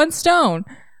 birds with 1 stone.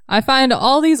 I find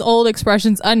all these old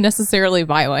expressions unnecessarily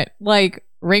violent. Like,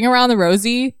 ring around the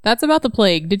rosy? That's about the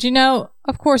plague. Did you know?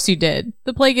 Of course you did.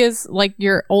 The plague is like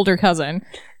your older cousin.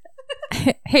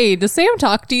 Hey, does Sam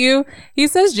talk to you? He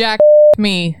says Jack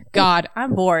me. God,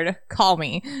 I'm bored. Call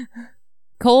me.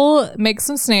 Cole makes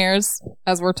some snares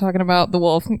as we're talking about the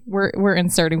wolf. We're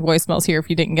inserting voicemails here if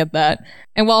you didn't get that.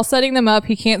 And while setting them up,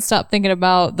 he can't stop thinking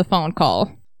about the phone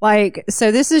call. Like,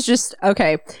 so this is just,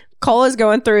 okay, Cole is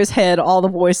going through his head all the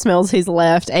voicemails he's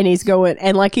left, and he's going,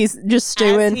 and like he's just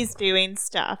stewing. As he's doing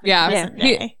stuff. Yeah.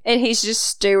 And he's just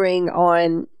stewing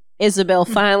on Isabel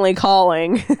finally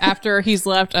calling. After he's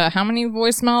left, how many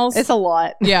voicemails? It's a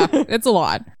lot. Yeah, it's a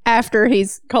lot. After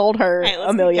he's called her Hey,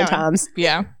 let's a million keep going. times.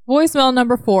 Yeah. Voicemail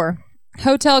number 4.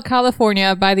 Hotel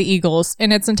California by the Eagles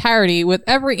in its entirety, with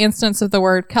every instance of the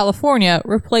word California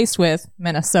replaced with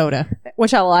Minnesota.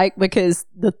 Which I like because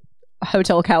the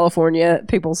Hotel California,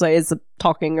 people say, is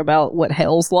talking about what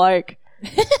hell's like.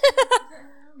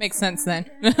 Makes sense then.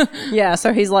 Yeah,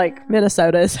 so he's like,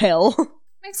 Minnesota is hell.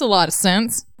 Makes a lot of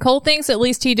sense. Cole thinks at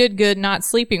least he did good not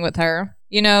sleeping with her.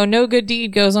 You know, no good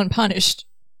deed goes unpunished.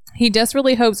 He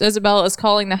desperately hopes Isabel is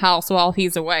calling the house while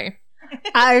he's away.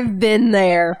 I've been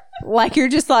there. Like, you're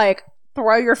just like,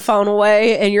 throw your phone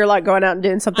away and you're like going out and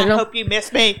doing something I else. hope you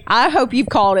miss me. I hope you've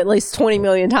called at least 20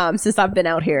 million times since I've been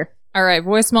out here. All right,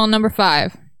 voicemail number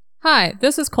 5. Hi,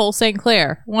 this is Cole St.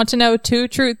 Clair. Want to know 2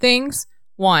 true things?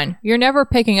 1, you're never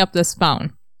picking up this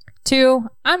phone. 2,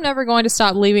 I'm never going to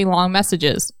stop leaving long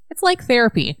messages. It's like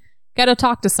therapy. Gotta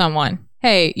talk to someone.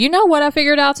 Hey, you know what I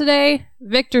figured out today?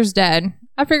 Victor's dead.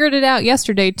 I figured it out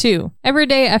yesterday too. Every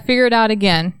day I figure it out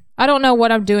again. I don't know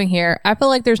what I'm doing here. I feel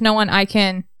like there's no one I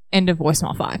can... End of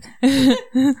voicemail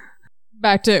 5.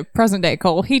 Back to present day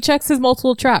Cole. He checks his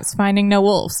multiple traps, finding no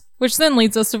wolves. Which then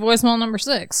leads us to voicemail number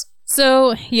 6.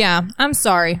 So, yeah, I'm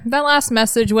sorry. That last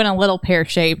message went a little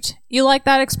pear-shaped. You like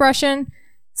that expression?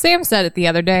 Sam said it the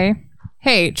other day.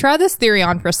 Hey, try this theory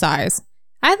on for size.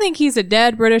 I think he's a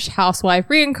dead British housewife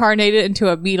reincarnated into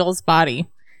a Beatles body.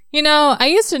 You know, I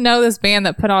used to know this band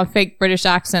that put on fake British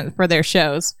accents for their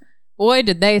shows. Boy,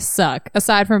 did they suck,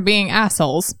 aside from being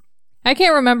assholes. I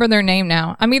can't remember their name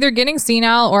now. I'm either getting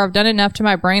senile or I've done enough to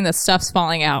my brain that stuff's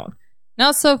falling out.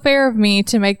 Not so fair of me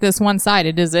to make this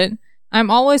one-sided, is it? I'm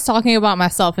always talking about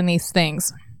myself in these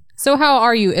things. So how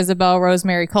are you, Isabel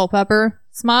Rosemary Culpepper?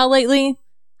 Smile lately?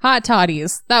 Hot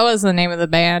Toddies. That was the name of the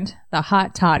band. The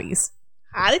Hot Toddies.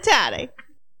 Hotty toddy.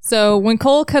 So when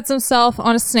Cole cuts himself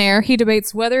on a snare, he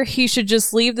debates whether he should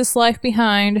just leave this life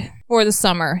behind for the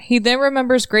summer. He then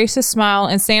remembers Grace's smile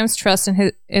and Sam's trust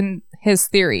in his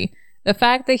theory. The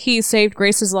fact that he saved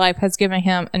Grace's life has given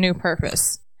him a new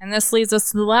purpose. And this leads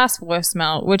us to the last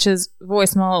voicemail, which is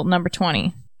voicemail number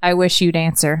 20. I wish you'd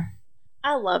answer.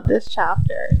 I love this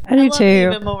chapter. I do love too.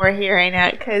 Even more hearing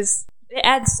it because it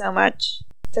adds so much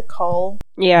to Cole.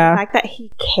 The Yeah. fact that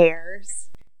he cares.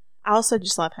 I also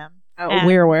just love him. Oh, And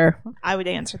we're aware. I would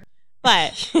answer.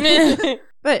 But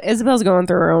But Isabel's going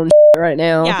through her own right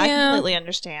now. yeah, I Yeah. completely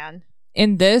understand.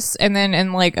 In this, and then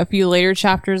in like a few later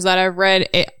chapters that I've read,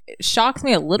 it shocks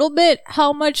me a little bit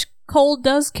how much Cole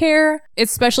does care,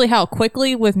 especially how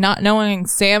quickly, with not knowing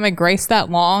Sam and Grace that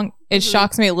long, it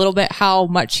shocks me a little bit how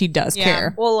much he does Yeah.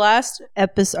 care. Well, last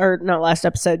episode, or not last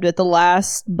episode, but the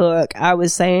last book, I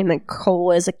was saying that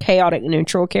Cole is a chaotic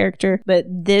neutral character, but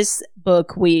this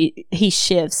book, he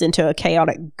shifts into a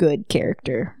chaotic good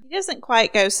character. He doesn't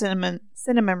quite go cinnamon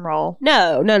roll.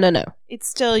 No. It's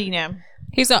still, you know,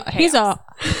 He's a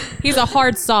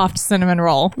hard, soft cinnamon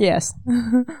roll. Yes.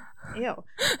 ew,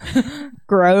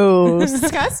 Gross.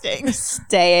 disgusting.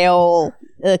 Stale.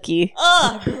 Icky.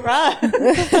 Ugh,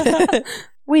 gross.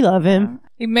 We love him.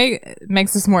 He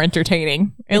makes this more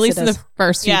entertaining, at Yes, least it in the does.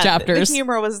 first few Yeah, chapters. the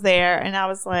humor was there, and I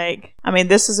was like, I mean,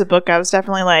 this is a book I was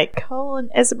definitely like, Cole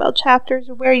and Isabel chapters,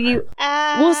 where are you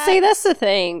at? Well, see, that's the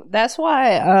thing. That's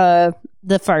why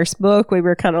the first book, we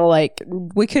were kind of like,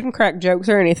 we couldn't crack jokes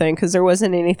or anything because there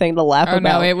wasn't anything to laugh Oh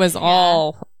about. no, it was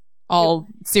all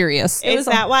serious. Is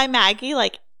that why Maggie,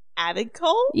 like, added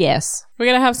Cole? Yes. We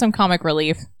gotta have some comic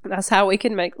relief. That's how we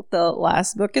can make the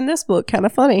last book in this book kind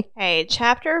of funny. Hey,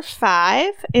 chapter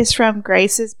 5 is from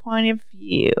Grace's point of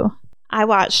view. I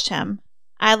watched him.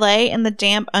 I lay in the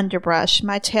damp underbrush,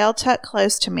 my tail tucked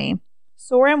close to me,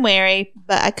 sore and weary,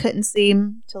 but I couldn't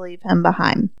seem to leave him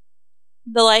behind.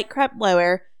 The light crept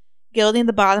lower, gilding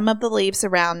the bottom of the leaves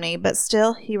around me, but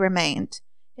still he remained.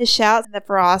 His shouts and the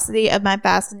ferocity of my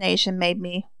fascination made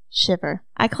me shiver.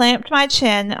 I clamped my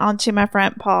chin onto my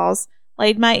front paws,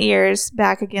 laid my ears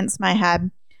back against my head.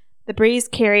 The breeze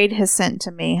carried his scent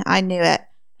to me. I knew it.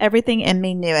 Everything in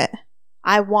me knew it.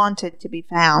 I wanted to be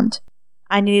found.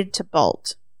 I needed to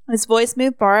bolt. His voice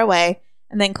moved far away,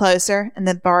 and then closer, and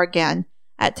then far again.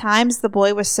 At times the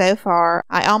boy was so far,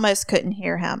 I almost couldn't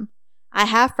hear him. I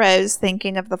half rose,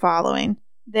 thinking of the following.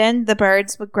 Then the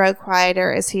birds would grow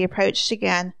quieter as he approached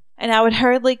again, and I would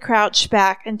hurriedly crouch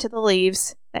back into the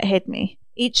leaves that hid me.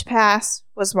 Each pass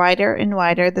was wider and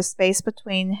wider, the space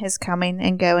between his coming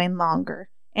and going longer,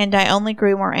 and I only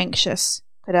grew more anxious.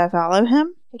 Could I follow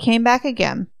him? He came back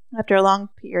again, after a long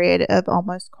period of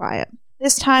almost quiet.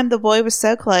 This time the boy was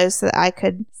so close that I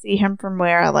could see him from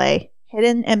where I lay,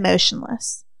 hidden and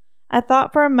motionless. I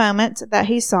thought for a moment that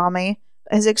he saw me,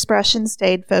 but his expression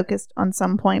stayed focused on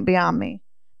some point beyond me.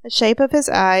 The shape of his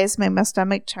eyes made my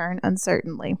stomach turn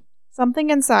uncertainly. Something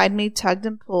inside me tugged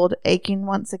and pulled, aching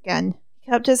once again. He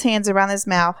cupped his hands around his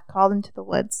mouth, called into the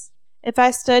woods. If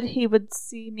I stood, he would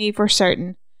see me for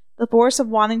certain. The force of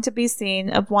wanting to be seen,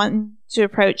 of wanting to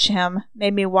approach him,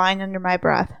 made me whine under my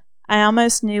breath. I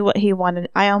almost knew what he wanted.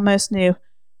 I almost knew.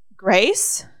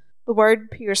 Grace? The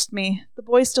word pierced me. The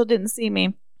boy still didn't see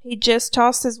me. He just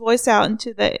tossed his voice out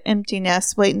into the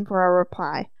emptiness, waiting for a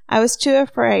reply. I was too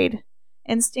afraid.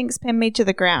 Instincts pinned me to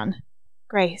the ground.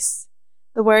 Grace.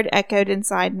 The word echoed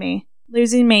inside me,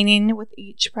 losing meaning with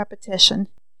each repetition.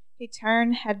 He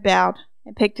turned, head bowed,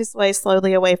 and picked his way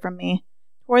slowly away from me,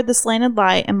 toward the slanted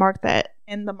light and marked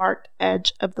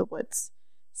edge of the woods.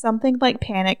 Something like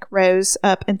panic rose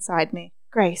up inside me.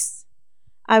 Grace.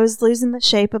 I was losing the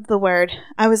shape of the word.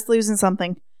 I was losing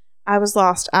something. I was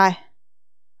lost. I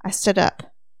stood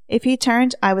up. If he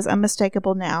turned, I was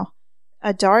unmistakable now.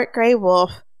 A dark gray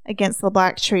wolf against the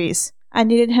black trees. I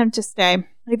needed him to stay.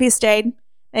 If he stayed,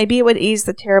 maybe it would ease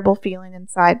the terrible feeling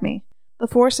inside me. The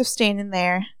force of standing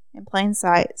there, in plain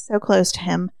sight, so close to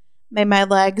him, made my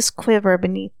legs quiver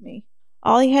beneath me.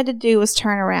 All he had to do was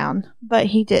turn around, but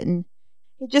he didn't.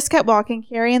 He just kept walking,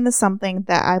 carrying the something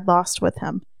that I'd lost with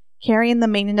him, carrying the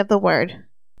meaning of the word.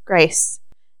 Grace.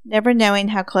 Never knowing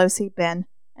how close he'd been,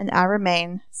 and I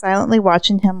remained, silently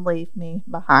watching him leave me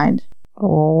behind.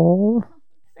 Oh.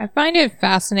 I find it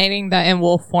fascinating that in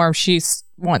wolf form she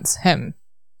wants him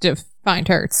to find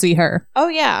her, see her. Oh,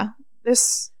 yeah.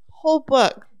 This whole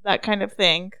book, that kind of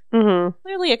thing. Mm-hmm.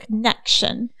 Clearly a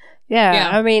connection. Yeah,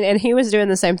 I mean, and he was doing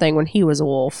the same thing when he was a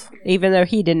wolf, even though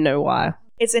he didn't know why.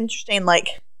 It's interesting,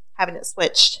 like, having it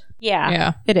switched.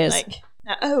 Yeah. It is. Like,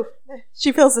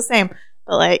 she feels the same,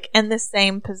 but, like, in the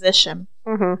same position.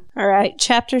 Mm-hmm. All right,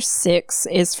 chapter 6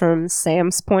 is from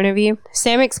Sam's point of view.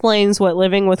 Sam explains what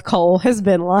living with Cole has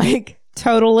been like.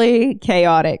 Totally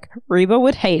chaotic. Reba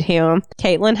would hate him.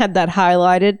 Caitlin had that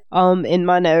highlighted in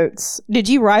my notes. Did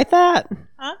you write that?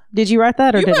 Huh? Did you write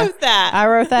that? Or You did wrote that. I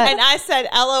wrote that. And I said,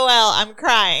 LOL, I'm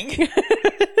crying.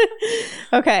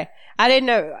 Okay. I didn't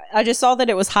know. I just saw that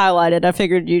it was highlighted. I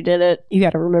figured you did it. You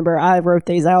got to remember, I wrote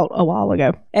these out a while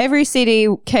ago. Every CD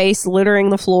case littering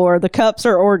the floor. The cups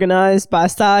are organized by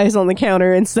size on the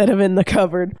counter instead of in the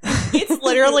cupboard. It's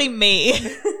literally me.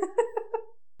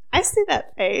 I see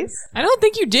that face. I don't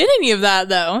think you did any of that,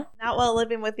 though. Not while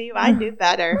living with you. I knew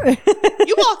better.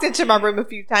 You walked into my room a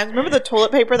few times. Remember the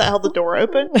toilet paper that held the door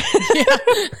open? Yeah,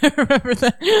 I remember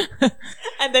that.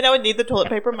 And then I would need the toilet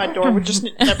paper. My door would just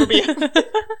never be open.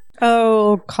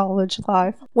 Oh, college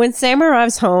life. When Sam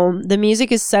arrives home, the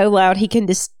music is so loud he can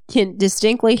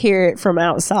distinctly hear it from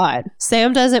outside.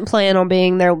 Sam doesn't plan on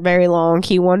being there very long.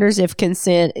 He wonders if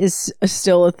consent is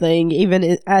still a thing,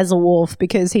 even as a wolf,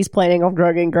 because he's planning on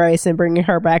drugging Grace and bringing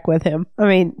her back with him. I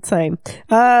mean, same.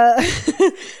 I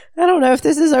don't know if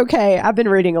this is okay. I've been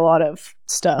reading a lot of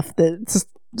stuff that's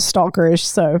stalkerish,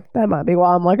 so that might be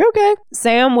why I'm like, okay.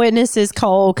 Sam witnesses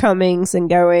Cole comings and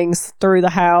goings through the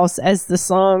house as the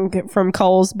song from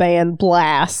Cole's band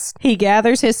blasts. He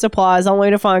gathers his supplies only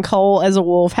to find Cole as a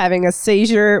wolf having a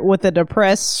seizure with a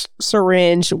depressed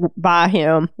syringe by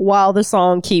him while the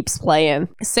song keeps playing.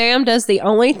 Sam does the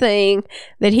only thing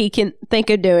that he can think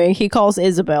of doing. He calls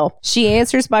Isabel. She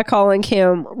answers by calling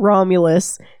him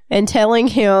Romulus and telling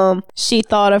him she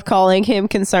thought of calling him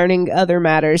concerning other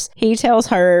matters. He tells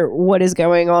her what is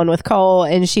going on with Cole,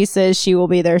 and she says she will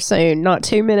be there soon. Not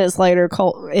 2 minutes later,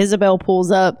 Isabel pulls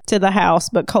up to the house,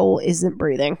 but Cole isn't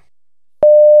breathing.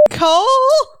 Cole?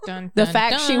 Dun, The dun,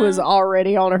 fact dun. she was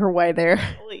already on her way there.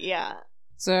 Well, yeah.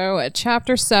 So,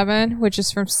 chapter 7, which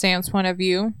is from Sam's point of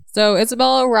view. So,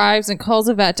 Isabella arrives and calls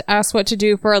a vet to ask what to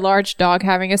do for a large dog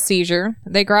having a seizure.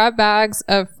 They grab bags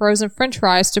of frozen french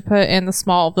fries to put in the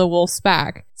small of the wolf's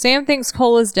bag. Sam thinks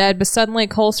Cole is dead, but suddenly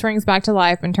Cole springs back to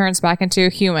life and turns back into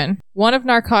a human. One of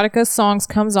Narcotica's songs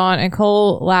comes on and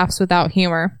Cole laughs without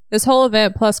humor. This whole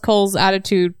event, plus Cole's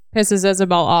attitude, pisses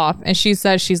Isabel off, and she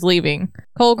says she's leaving.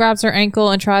 Cole grabs her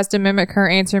ankle and tries to mimic her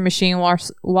answering machine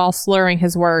while slurring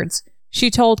his words. She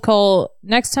told Cole,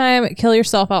 next time, kill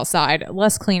yourself outside.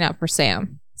 Less clean up for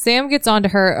Sam. Sam gets onto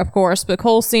her, of course, but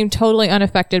Cole seemed totally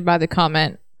unaffected by the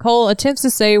comment. Cole attempts to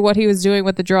say what he was doing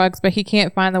with the drugs, but he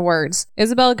can't find the words.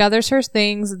 Isabel gathers her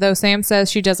things, though Sam says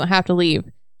she doesn't have to leave.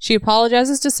 She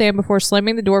apologizes to Sam before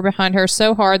slamming the door behind her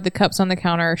so hard the cups on the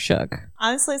counter shook.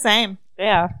 Honestly, same.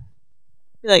 Yeah.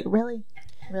 Be like, really?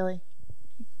 Really?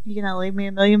 You're going to leave me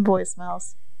a million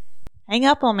voicemails? Hang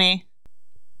up on me.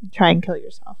 And try and kill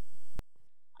yourself.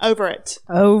 Over it.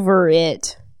 Over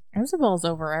it. Isabel's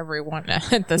over everyone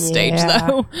at this stage,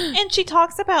 though. And she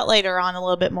talks about later on a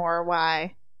little bit more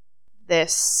why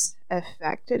this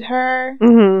affected her.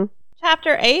 Mm-hmm.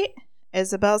 Chapter 8,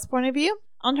 Isabel's point of view.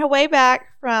 On her way back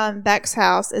from Beck's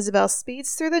house, Isabel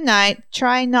speeds through the night,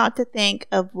 trying not to think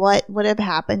of what would have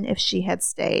happened if she had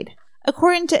stayed.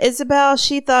 According to Isabel,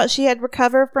 she thought she had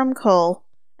recovered from Cole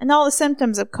and all the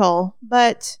symptoms of Cole,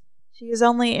 but she is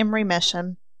only in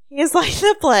remission. He is like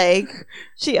the plague.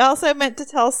 She also meant to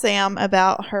tell Sam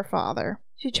about her father.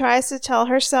 She tries to tell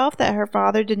herself that her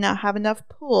father did not have enough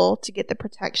pull to get the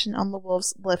protection on the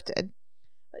wolves lifted.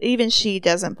 But even she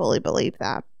doesn't fully believe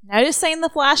that. Noticing the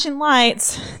flashing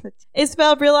lights,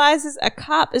 Isabel realizes a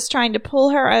cop is trying to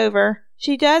pull her over.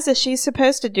 She does as she's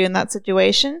supposed to do in that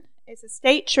situation. It's a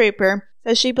state trooper,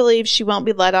 so she believes she won't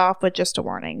be let off with just a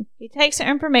warning. He takes her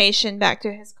information back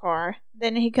to his car.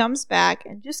 Then he comes back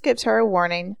and just gives her a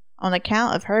warning on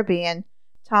account of her being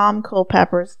Tom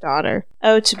Culpepper's daughter.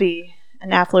 Oh, to be an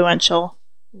affluential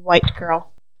white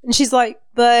girl. And she's like,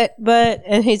 but,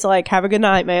 and he's like, have a good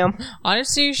night, ma'am.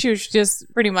 Honestly, she was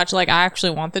just pretty much like, I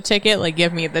actually want the ticket. Like,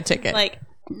 give me the ticket. Like,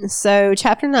 so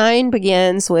chapter 9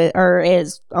 begins with, or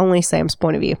is only Sam's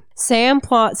point of view. Sam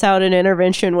plots out an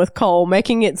intervention with Cole,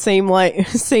 making it seem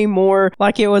more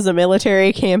like it was a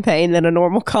military campaign than a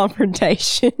normal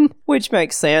confrontation, which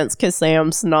makes sense because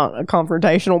Sam's not a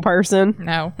confrontational person.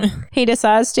 No. He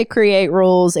decides to create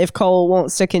rules if Cole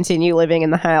wants to continue living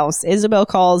in the house. Isabel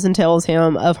calls and tells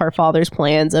him of her father's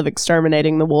plans of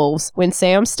exterminating the wolves. When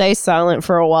Sam stays silent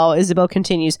for a while, Isabel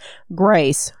continues,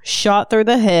 Grace, shot through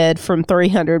the head from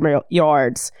 300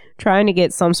 yards, trying to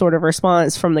get some sort of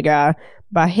response from the guy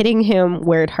by hitting him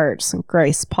where it hurts.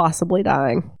 Grace possibly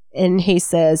dying. And he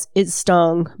says, it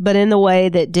stung, but in the way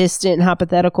that distant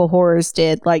hypothetical horrors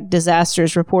did, like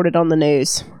disasters reported on the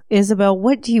news. Isabel,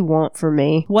 what do you want from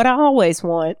me? What I always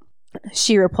want,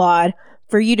 she replied,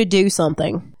 for you to do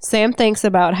something. Sam thinks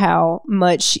about how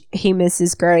much he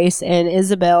misses Grace, and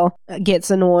Isabel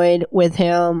gets annoyed with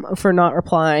him for not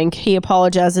replying. He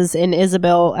apologizes, and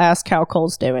Isabel asks how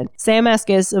Cole's doing. Sam asks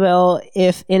Isabel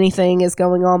if anything is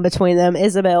going on between them.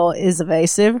 Isabel is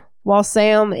evasive. While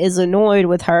Sam is annoyed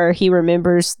with her, he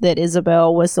remembers that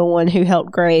Isabel was the one who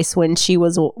helped Grace when he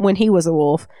was a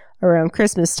wolf around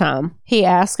Christmas time. He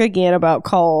asks again about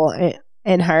Cole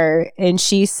and her, and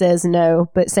she says no,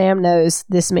 but Sam knows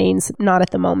this means not at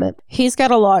the moment. He's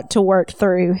got a lot to work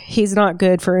through. He's not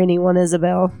good for anyone,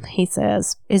 Isabel, he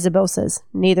says. Isabel says,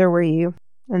 neither were you.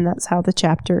 And that's how the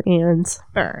chapter ends.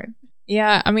 burn.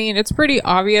 Yeah, I mean, it's pretty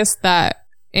obvious that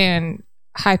in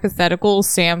hypotheticals,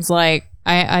 Sam's like,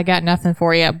 I got nothing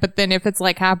for you. But then if it's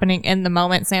like happening in the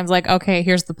moment, Sam's like, okay,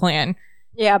 here's the plan.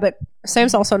 Yeah, but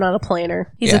Sam's also not a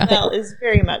planner. Isabel is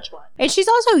very much one. And she's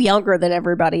also younger than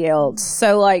everybody else.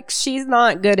 So, like, she's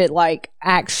not good at, like,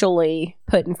 actually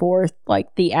putting forth,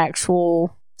 like, the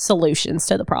actual solutions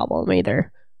to the problem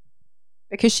either.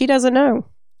 Because she doesn't know.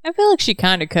 I feel like she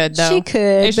kind of could, though. She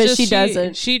could, It's but just she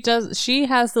doesn't. She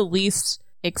has the least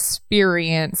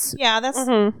experience Yeah, that's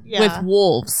with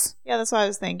wolves. Yeah, that's what I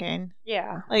was thinking.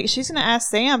 Yeah. Like, she's gonna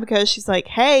ask Sam because she's like,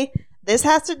 hey, this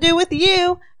has to do with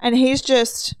you. And he's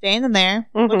just standing there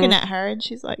looking at her, and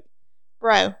she's like,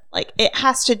 bro, like, it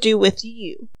has to do with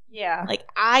you. Yeah. Like,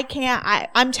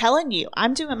 I'm telling you.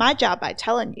 I'm doing my job by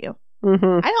telling you.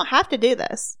 Mm-hmm. I don't have to do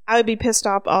this. I would be pissed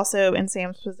off also in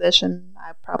Sam's position.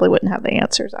 I probably wouldn't have the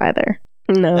answers either.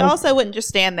 No. I also wouldn't just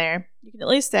stand there. You can at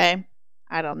least say,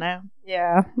 I don't know.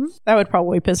 Yeah. That would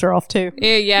probably piss her off, too.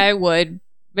 Yeah, it would.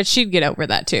 But she'd get over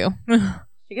that, too.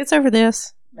 She gets over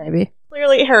this. Maybe.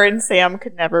 Clearly, her and Sam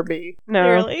could never be.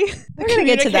 No. Clearly. We're going to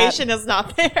get to that. Communication is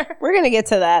not there. We're going to get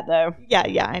to that, though.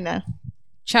 Yeah, I know.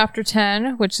 Chapter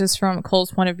 10, which is from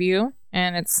Cole's point of view,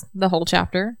 and it's the whole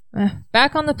chapter.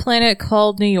 Back on the planet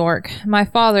called New York, my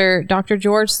father, Dr.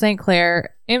 George St.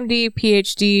 Clair, MD,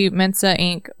 PhD, Mensa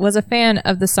Inc., was a fan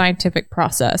of the scientific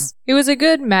process. He was a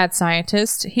good mad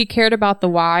scientist. He cared about the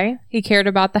why. He cared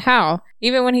about the how.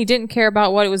 Even when he didn't care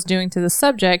about what it was doing to the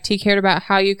subject, he cared about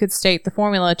how you could state the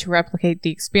formula to replicate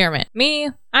the experiment. Me,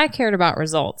 I cared about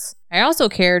results. I also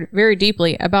cared very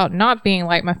deeply about not being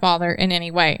like my father in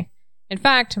any way. In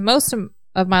fact, most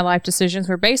of my life decisions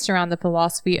were based around the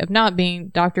philosophy of not being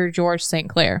Dr. George St.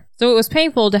 Clair. So it was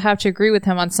painful to have to agree with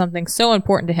him on something so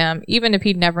important to him, even if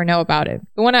he'd never know about it.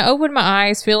 But when I opened my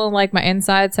eyes, feeling like my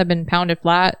insides had been pounded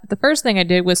flat, the first thing I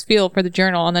did was feel for the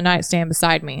journal on the nightstand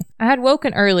beside me. I had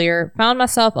woken earlier, found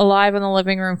myself alive on the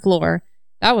living room floor.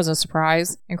 That was a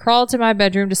surprise, and crawled to my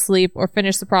bedroom to sleep or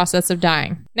finish the process of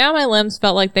dying. Now my limbs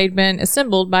felt like they'd been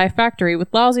assembled by a factory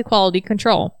with lousy quality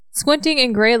control. Squinting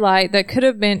in gray light that could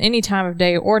have been any time of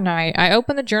day or night, I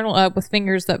opened the journal up with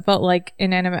fingers that felt like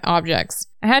inanimate objects.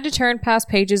 I had to turn past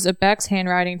pages of Beck's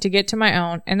handwriting to get to my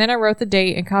own, and then I wrote the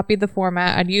date and copied the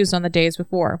format I'd used on the days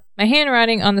before. My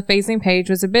handwriting on the phasing page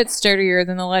was a bit sturdier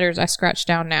than the letters I scratched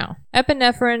down now.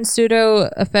 Epinephrine,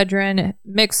 pseudoephedrine,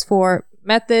 mix for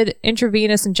method,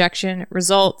 intravenous injection,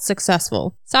 result,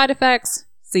 successful. Side effects,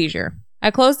 seizure.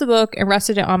 I closed the book and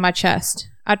rested it on my chest.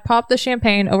 I'd popped the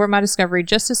champagne over my discovery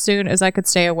just as soon as I could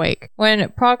stay awake, when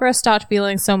progress stopped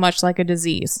feeling so much like a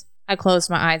disease. I closed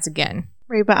my eyes again.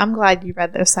 Reba, I'm glad you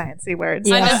read those sciencey words.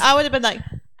 Yeah. I would have been like,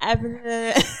 I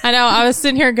know, I was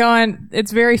sitting here going,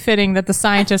 it's very fitting that the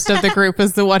scientist of the group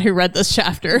is the one who read this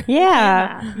chapter.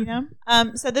 Yeah. you know?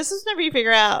 So this is whenever you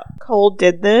figure out Cole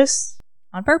did this.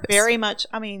 On purpose. Very much,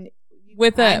 I mean, you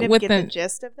With kind the of get the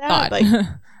gist of that. thought. Like,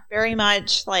 very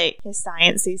much like his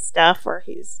sciencey stuff where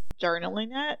he's journaling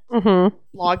it, Mm-hmm.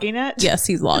 logging it. Yes,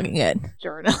 he's logging it.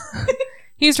 Journal.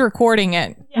 He's recording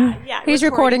it. yeah. He's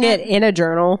recording it in a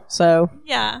journal, so.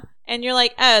 Yeah. And you're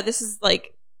like, oh, this is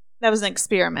like, that was an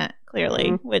experiment,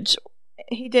 clearly, Mm-hmm. which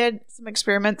he did some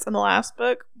experiments in the last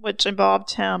book, which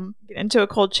involved him getting into a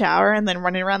cold shower and then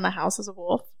running around the house as a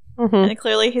wolf. Mm-hmm. And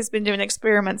clearly he's been doing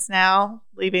experiments now,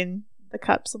 leaving the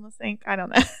cups on the sink. I don't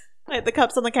know. Like the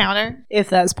cups on the counter. If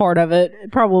that's part of it,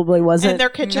 it probably wasn't. And their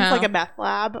kitchen's No. like a meth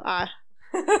lab. I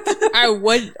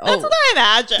would. That's what I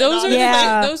imagine. Those are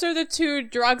Yeah. those are the two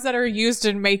drugs that are used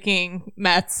in making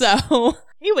meth. So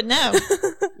He would know.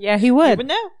 Yeah, he He would. would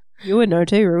know. You would know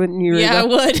too, wouldn't you? yeah, I Reba?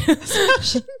 would.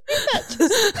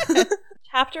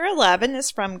 Chapter 11 is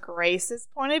from Grace's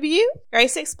point of view.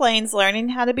 Grace explains learning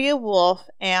how to be a wolf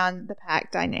and the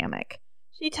pack dynamic.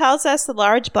 She tells us the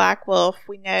large black wolf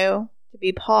we know to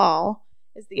be Paul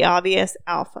is the obvious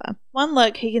alpha. One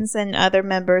look, he can send other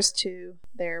members to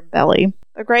their belly.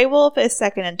 The gray wolf is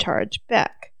second in charge,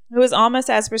 Beck, who is almost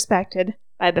as respected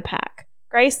by the pack.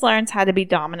 Grace learns how to be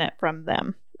dominant from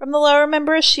them. From the lower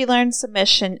members, she learns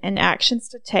submission and actions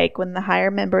to take when the higher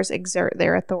members exert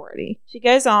their authority. She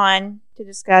goes on to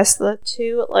discuss the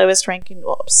two lowest ranking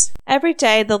wolves. Every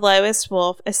day, the lowest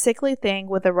wolf, a sickly thing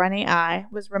with a runny eye,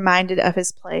 was reminded of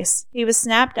his place. He was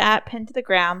snapped at, pinned to the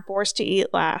ground, forced to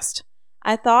eat last.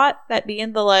 I thought that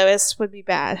being the lowest would be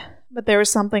bad, but there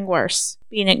was something worse,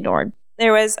 being ignored.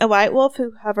 There was a white wolf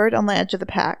who hovered on the edge of the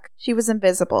pack. She was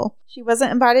invisible. She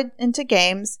wasn't invited into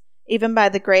games, even by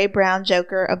the gray-brown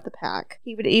joker of the pack.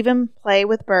 He would even play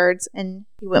with birds, and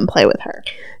he wouldn't play with her.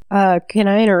 Can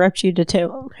I interrupt you to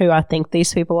tell who I think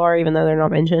these people are, even though they're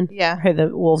not mentioned? Yeah. Who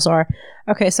the wolves are.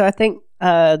 Okay, so I think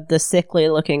the sickly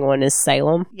looking one is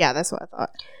Salem, Yeah, that's what I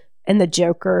thought. and the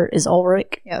Joker is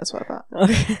Ulrich. Yeah, that's what I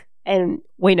thought. And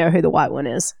we know who the white one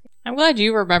is. I'm glad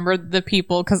you remembered the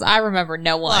people because I remember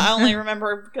no one. Well, I only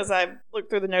remember because I looked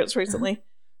through the notes recently.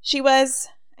 She was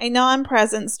a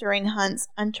non-presence during hunts,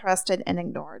 untrusted and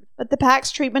ignored. But the pack's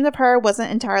treatment of her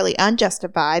wasn't entirely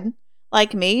unjustified.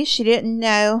 Like me, she didn't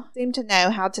seem to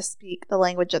know how to speak the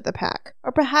language of the pack.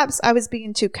 Or perhaps I was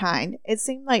being too kind. It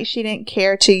seemed like she didn't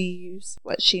care to use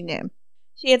what she knew.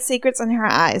 She had secrets in her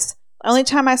eyes. The only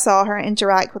time I saw her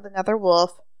interact with another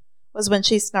wolf was when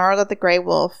she snarled at the gray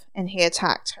wolf and he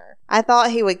attacked her. I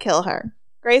thought he would kill her.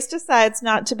 Grace decides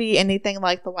not to be anything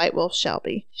like the white wolf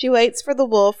Shelby. She waits for the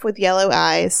wolf with yellow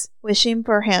eyes, wishing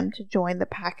for him to join the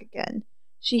pack again.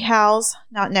 She howls,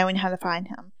 not knowing how to find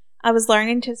him. I was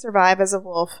learning to survive as a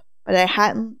wolf, but I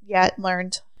hadn't yet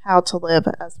learned how to live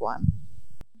as one.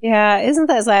 Yeah, isn't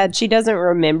that sad? She doesn't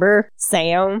remember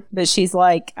Sam, but she's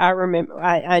like,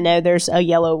 I know there's a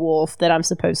yellow wolf that I'm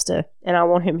supposed to, and I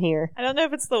want him here. I don't know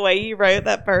if it's the way you wrote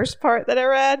that first part that I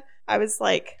read. I was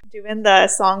like doing the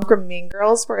song from Mean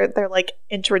Girls where they're like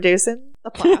introducing the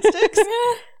plastics.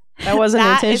 That wasn't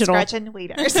intentional. That is Gretchen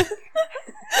Wieters.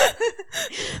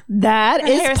 That Her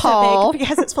is hair Paul. so big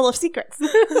because it's full of secrets.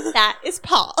 That is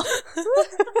Paul.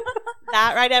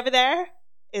 That right over there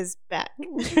is Beck.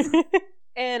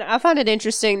 And I find it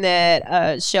interesting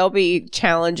that Shelby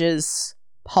challenges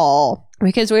Paul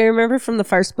because we remember from the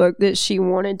first book that she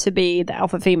wanted to be the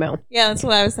alpha female. Yeah, that's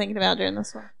what I was thinking about during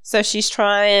this one. So she's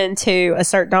trying to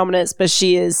assert dominance, but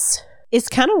it's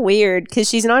kind of weird because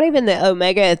she's not even the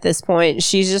Omega at this point.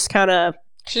 She's just kind of,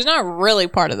 She's not really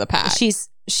part of the pack. she's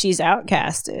she's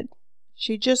outcasted.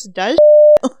 She just does.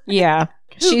 Yeah.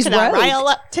 She's Who can I rogue. rile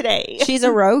up today? She's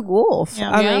a rogue wolf.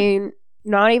 Yeah. I Yeah. mean,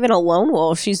 not even a lone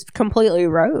wolf. She's completely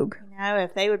rogue. You know,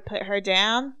 if they would put her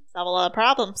down, solve a lot of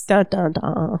problems. Dun, dun,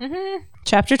 dun. Mm-hmm.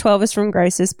 Chapter 12 is from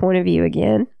Grace's point of view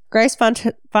again. Grace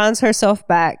finds herself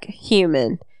back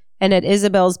human and at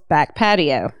Isabel's back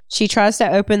patio. She tries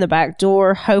to open the back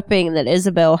door, hoping that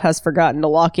Isabel has forgotten to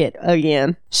lock it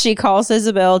again. She calls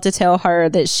Isabel to tell her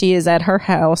that she is at her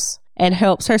house and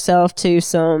helps herself to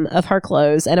some of her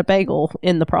clothes and a bagel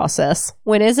in the process.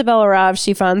 When Isabel arrives,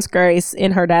 she finds Grace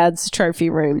in her dad's trophy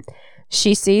room.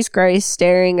 She sees Grace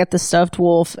staring at the stuffed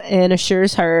wolf and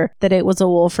assures her that it was a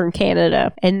wolf from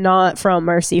Canada and not from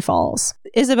Mercy Falls.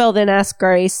 Isabel then asks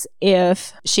Grace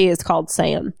if she is called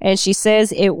Sam, and she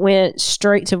says it went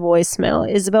straight to voicemail.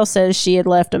 Isabel says she had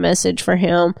left a message for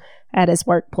him at his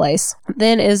workplace.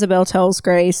 Then Isabel tells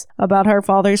Grace about her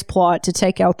father's plot to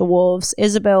take out the wolves.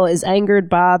 Isabel is angered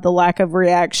by the lack of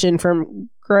reaction from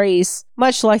Grace,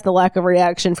 much like the lack of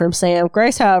reaction from Sam.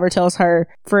 Grace, however, tells her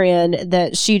friend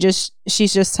that she's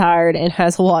just tired and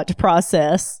has a lot to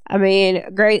process. I mean,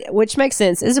 great, which makes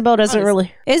sense. Isabel doesn't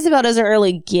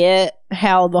really get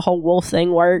how the whole wolf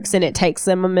thing works, and it takes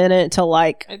them a minute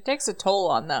to It takes a toll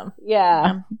on them.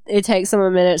 it takes them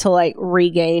a minute to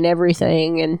regain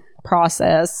everything and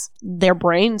process. Their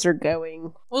brains are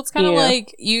going. Well, it's kind of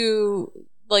Yeah.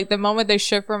 like the moment they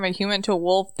shift from a human to a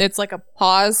wolf, it's like a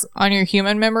pause on your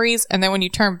human memories. And then when you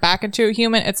turn back into a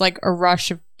human, it's like a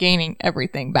rush of gaining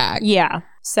everything back. Yeah.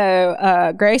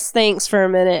 So Grace thinks for a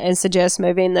minute and suggests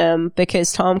moving them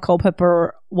because Tom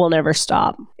Culpepper will never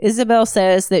stop. Isabel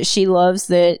says that she loves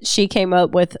that she came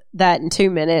up with that in 2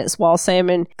 minutes, while Sam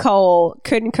and Cole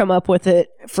couldn't come up with it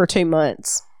for 2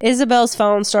 months. Isabel's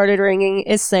phone started ringing.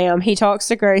 It's Sam. He talks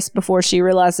to Grace before she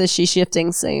realizes she's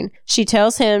shifting soon. She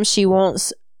tells him she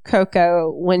wants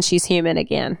Coco when she's human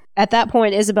again. At that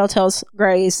point, Isabel tells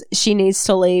Grace she needs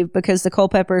to leave because the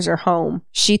Culpeppers are home.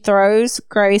 She throws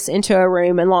Grace into a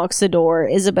room and locks the door.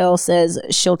 Isabel says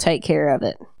she'll take care of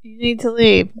it. You need to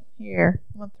leave. Here,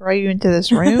 I'm gonna throw you into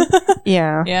this room.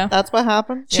 Yeah. Yeah. That's what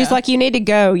happened. She's Yeah. like, you need to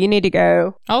go. You need to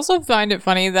go. I also find it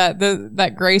funny that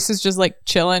that Grace is just like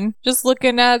chilling, just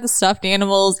looking at the stuffed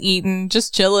animals, eating,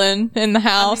 just chilling in the I mean,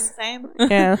 house. same.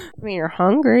 Yeah. I mean, you're You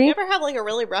hungry. ever have a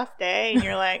really rough day and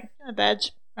you're like, I'm gonna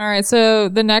veg? All right, so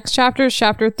the next chapter is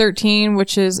chapter 13,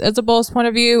 which is Isabel's point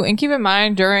of view. And keep in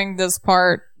mind, during this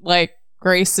part,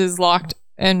 Grace is locked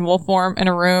in wolf form in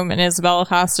a room, and Isabel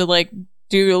has to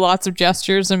do lots of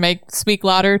gestures and speak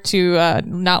louder to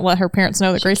not let her parents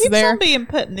know that Grace is Keeps there. on being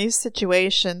put in these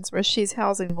situations where she's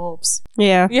housing wolves.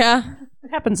 Yeah. Yeah. It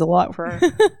happens a lot for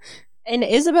her. And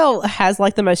Isabel has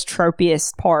the most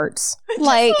tropiest parts.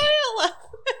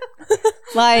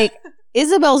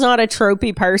 Isabel's not a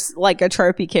tropey person, a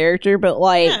tropey character, but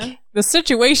Yeah. The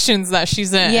situations that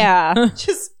she's in. yeah.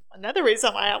 Just another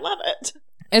reason why I love it.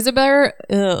 Isabel,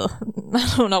 ugh,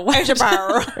 I don't know why.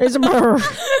 Isabel. There's a Isabel.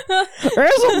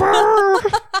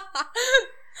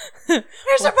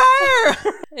 bear.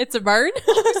 It's a bird.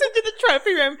 Goes into the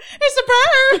trophy room. It's a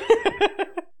bird.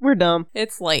 We're dumb.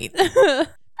 It's late. Patricia,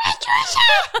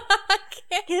 I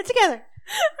can't. get it together.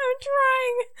 I'm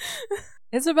trying.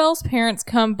 Isabel's parents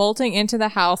come bolting into the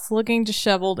house looking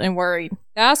disheveled and worried.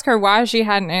 They ask her why she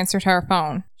hadn't answered her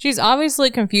phone. She's obviously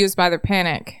confused by their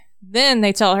panic. Then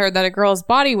they tell her that a girl's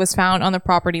body was found on the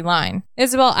property line.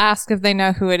 Isabel asks if they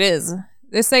know who it is.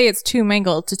 They say it's too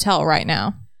mangled to tell right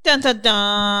now. Dun dun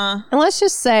dun. And let's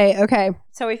just say, okay,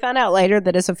 so we find out later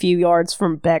that it's a few yards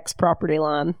from Beck's property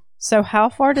line. So how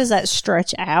far does that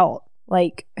stretch out?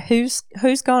 Who's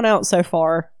gone out so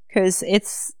far? Because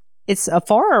it's a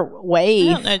far I way.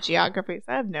 don't know geography,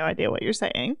 so I have no idea what you're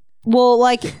saying. Well,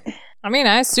 I mean,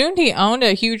 I assumed he owned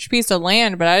a huge piece of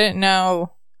land, but I didn't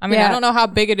know. I mean, Yeah. I don't know how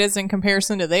big it is in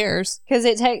comparison to theirs. because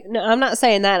no, I'm not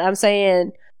saying that. I'm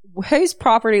saying whose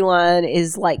property line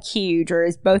is huge, or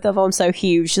is both of them so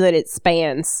huge that it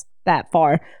spans that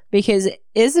far? Because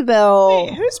Isabel,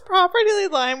 Wait, whose property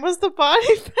line was the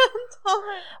body found on?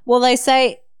 well, they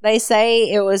say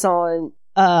it was on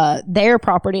their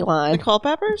property line, The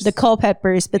Culpeppers? the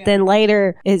Culpeppers, but then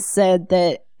later it said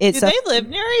that Do it's they live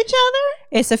near each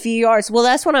other? it's a few yards. Well,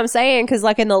 that's what I'm saying, because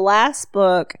in the last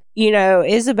book,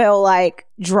 Isabel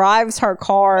drives her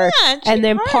car Yeah, and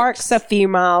then parks a few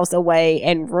miles away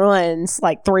and runs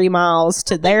 3 miles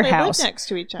to their they house. live next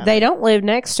to each other. They don't live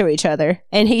next to each other.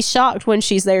 And he's shocked when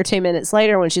she's there 2 minutes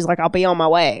later when she's like, I'll be on my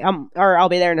way. I'll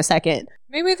be there in a second.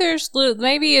 Maybe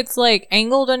maybe it's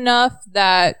angled enough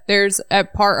that there's a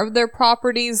part of their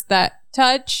properties that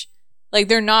touch.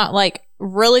 They're not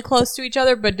really close to each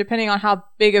other, but depending on how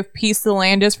big a piece the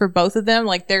land is for both of them,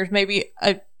 like there's maybe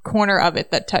a corner of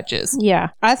it that touches. Yeah.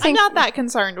 I think I'm not that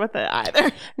concerned with it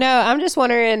either. No, I'm just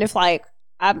wondering if, like,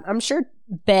 I'm sure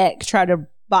Beck tried to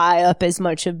buy up as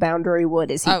much of Boundary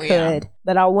Wood as he could, yeah.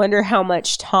 but I wonder how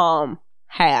much Tom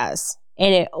has,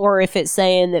 or if it's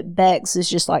saying that Beck's is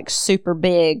just like super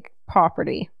big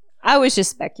property. I was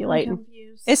just speculating. I'm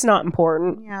confused. It's not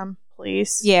important. Yeah,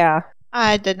 please. Yeah.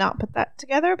 I did not put that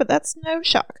together, but that's no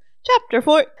shock. Chapter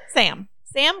 4. Sam.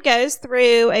 Sam goes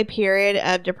through a period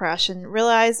of depression,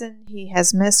 realizing he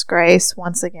has missed Grace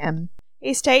once again.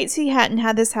 He states he hadn't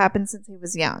had this happen since he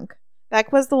was young.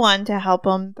 Beck was the one to help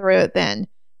him through it then,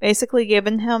 basically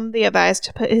giving him the advice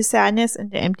to put his sadness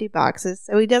into empty boxes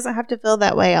so he doesn't have to feel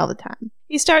that way all the time.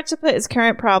 He starts to put his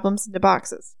current problems into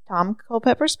boxes. Tom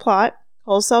Culpepper's plot,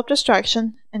 Cole's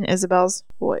self-destruction, and Isabel's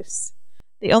voice.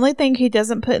 The only thing he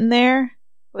doesn't put in there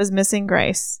was missing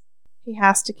Grace. He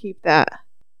has to keep that.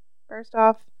 First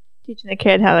off, teaching a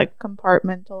kid how to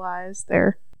compartmentalize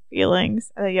their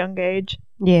feelings at a young age.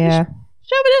 Yeah.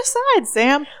 Shove it aside,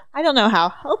 Sam. I don't know how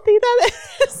healthy that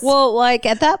is. Well, like,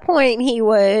 at that point, he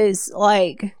was,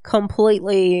 like,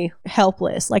 completely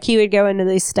helpless. Like, he would go into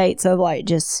these states of, like,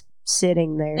 just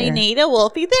sitting there. They need a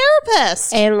Wolfie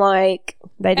therapist. And, like,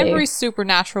 they do. Every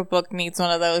supernatural book needs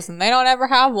one of those, and they don't ever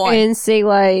have one. And see,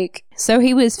 like, so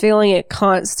he was feeling it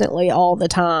constantly all the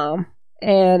time.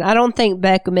 And I don't think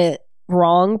Beck meant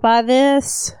wrong by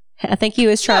this. I think he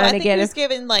was trying to get he was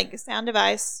given like sound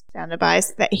advice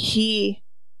that he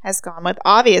has gone with.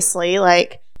 Obviously,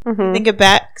 like think of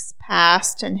Beck's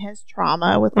past and his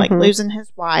trauma with like losing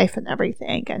his wife and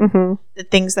everything, and the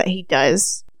things that he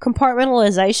does.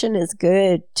 Compartmentalization is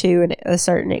good to a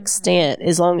certain extent,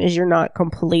 as long as you're not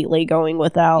completely going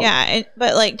without. Yeah,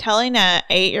 but like telling a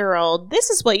 8-year-old, this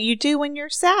is what you do when you're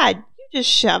sad. You just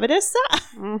shove it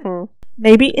aside.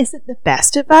 Maybe isn't the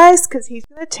best advice because he's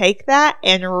going to take that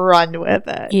and run with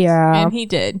it. Yeah. And he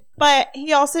did. But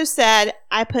he also said,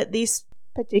 I put these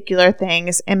particular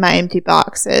things in my empty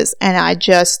boxes and I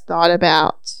just thought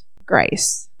about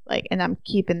Grace. Like, and I'm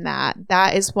keeping that.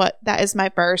 That is my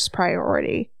first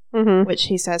priority, which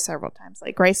he says several times.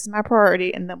 Like, Grace is my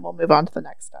priority, and then we'll move on to the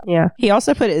next stuff. Yeah. He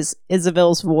also put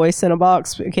Isabel's voice in a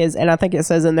box and I think it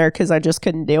says in there because I just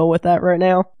couldn't deal with that right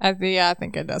now. I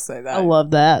think it does say that. I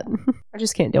love that. I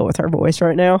just can't deal with her voice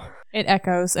right now. It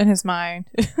echoes in his mind.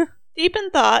 Deep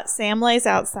in thought, Sam lays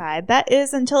outside. That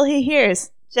is until he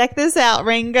hears, check this out,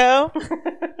 Ringo.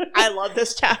 I love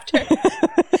this chapter.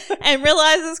 And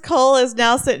realizes Cole is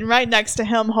now sitting right next to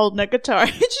him holding a guitar.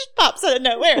 It just pops out of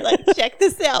nowhere, like, check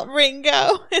this out,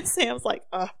 Ringo. And Sam's like,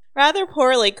 ugh. Rather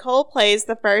poorly, Cole plays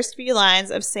the first few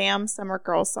lines of Sam's Summer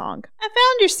Girl song. I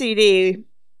found your CD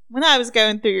when I was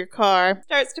going through your car.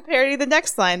 Starts to parody the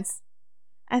next lines.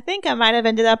 I think I might have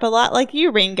ended up a lot like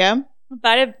you, Ringo. If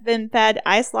I'd have been fed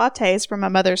iced lattes from my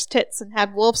mother's tits and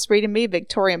had wolves reading me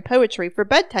Victorian poetry for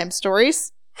bedtime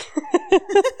stories.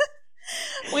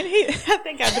 I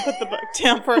think I had to put the book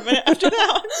down for a minute after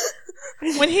that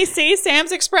one. When he sees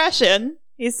Sam's expression,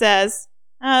 he says,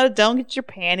 oh, don't get your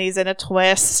panties in a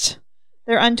twist.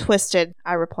 They're untwisted,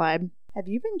 I replied. Have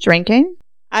you been drinking?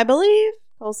 I believe,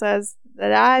 Cole says,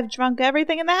 that I've drunk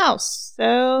everything in the house.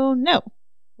 So, no.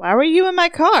 Why were you in my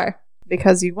car?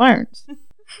 Because you weren't.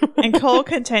 And Cole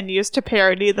continues to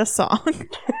parody the song.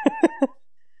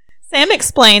 Sam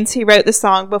explains he wrote the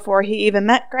song before he even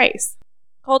met Grace.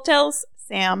 Cole tells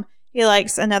Sam he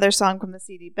likes another song from the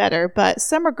CD better, but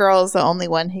Summer Girl is the only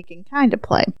one he can kind of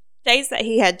play. States that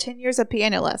he had 10 years of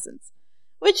piano lessons,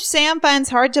 which Sam finds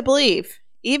hard to believe,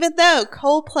 even though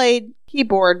Cole played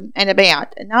keyboard in a band,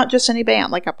 and not just any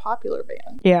band, like a popular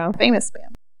band. Yeah. A famous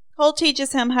band. Cole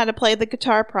teaches him how to play the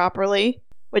guitar properly,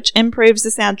 which improves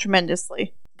the sound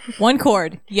tremendously. One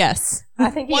chord, yes. I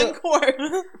think One chord.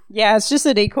 Yeah, it's just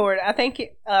a D chord. I think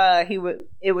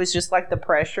it was just like the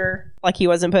pressure, like he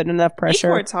wasn't putting enough pressure.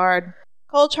 D chord's hard.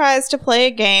 Cole tries to play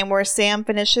a game where Sam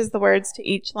finishes the words to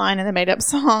each line in the made-up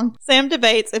song. Sam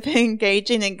debates if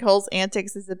engaging in Cole's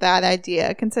antics is a bad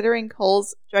idea, considering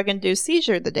Cole's drug-induced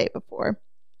seizure the day before.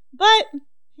 But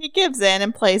he gives in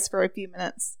and plays for a few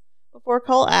minutes, before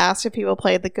Cole asks if he will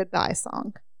play the goodbye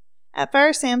song. At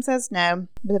first, Sam says no,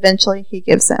 but eventually he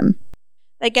gives in.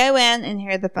 They go in and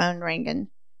hear the phone ringing.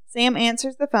 Sam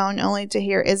answers the phone only to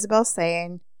hear Isabel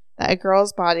saying that a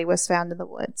girl's body was found in the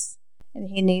woods, and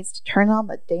he needs to turn on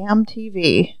the damn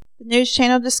TV. The news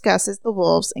channel discusses the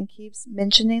wolves and keeps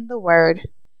mentioning the word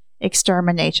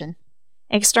extermination.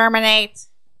 Exterminate.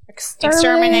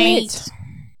 Exterminate.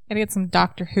 Gotta get some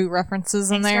Doctor Who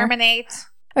references in there. Exterminate.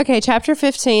 Okay, chapter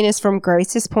 15 is from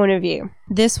Grace's point of view.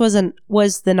 This was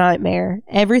the nightmare.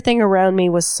 Everything around me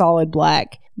was solid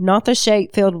black. Not the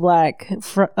shade-filled black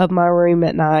of my room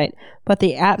at night, but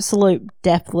the absolute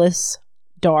depthless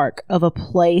dark of a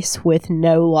place with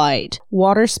no light.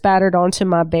 Water spattered onto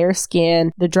my bare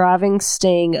skin, the driving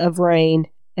sting of rain,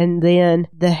 and then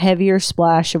the heavier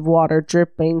splash of water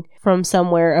dripping from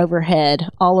somewhere overhead.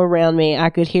 All around me, I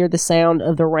could hear the sound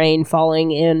of the rain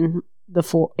falling in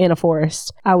a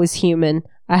forest. I was human.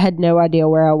 I had no idea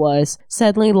where I was.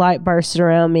 Suddenly, light burst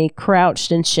around me,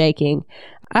 crouched and shaking.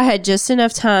 I had just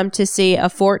enough time to see a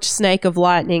forked snake of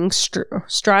lightning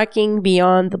striking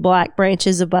beyond the black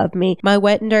branches above me, my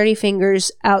wet and dirty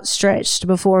fingers outstretched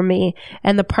before me,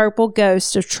 and the purple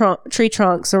ghost of tree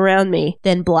trunks around me.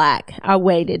 Then black. I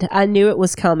waited. I knew it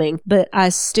was coming, but I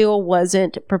still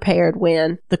wasn't prepared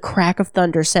when the crack of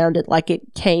thunder sounded like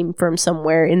it came from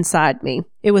somewhere inside me.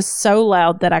 It was so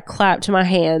loud that I clapped my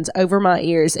hands over my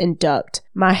ears and ducked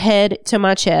my head to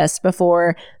my chest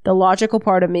before the logical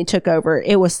part of me took over.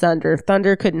 It was thunder.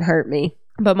 Thunder couldn't hurt me,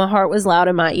 but my heart was loud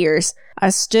in my ears.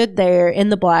 I stood there in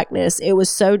the blackness. It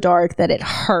was so dark that it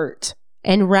hurt,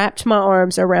 and wrapped my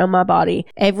arms around my body.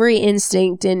 Every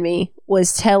instinct in me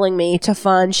was telling me to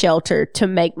find shelter, to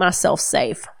make myself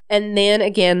safe. And then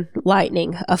again,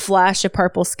 lightning, a flash of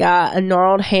purple sky, a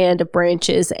gnarled hand of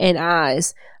branches, and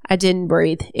eyes. I didn't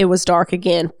breathe. It was dark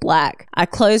again, black. I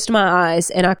closed my eyes,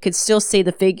 and I could still see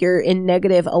the figure in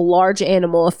negative, a large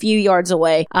animal a few yards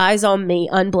away, eyes on me,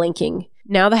 unblinking.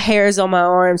 Now the hairs on my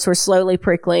arms were slowly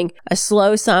prickling, a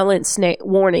slow, silent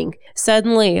warning.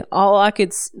 Suddenly, all I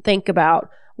could think about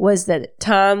was that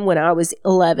time when I was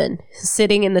 11,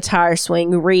 sitting in the tire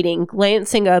swing, reading,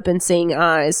 glancing up and seeing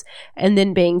eyes, and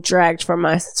then being dragged from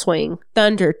my swing.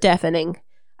 Thunder deafening.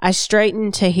 I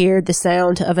straightened to hear the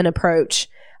sound of an approach.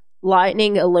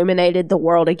 Lightning illuminated the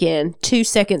world again. 2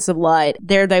 seconds of light.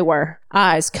 There they were.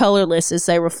 Eyes colorless as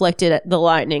they reflected the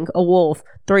lightning. A wolf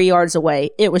 3 yards away.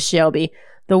 It was Shelby.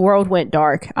 The world went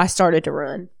dark. I started to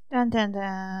run. Dun dun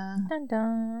dun. Dun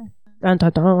dun. Dun,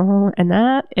 dun, dun. And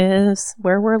that is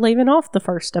where we're leaving off the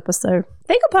first episode.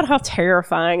 Think about how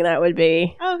terrifying that would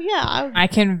be. Oh, yeah. I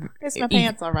can Piss my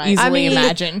pants, all right. easily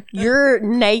imagine. You're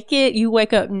naked. You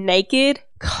wake up naked,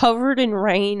 covered in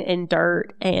rain and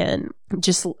dirt, and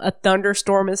just a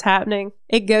thunderstorm is happening.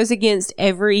 It goes against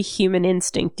every human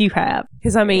instinct you have.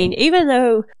 Because, I mean, even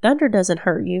though thunder doesn't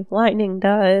hurt you, lightning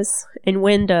does, and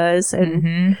wind does,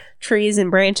 and trees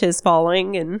and branches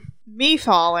falling, and me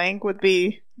falling would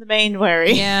be the main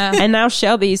worry. Yeah. and now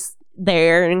Shelby's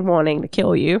there and wanting to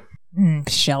kill you.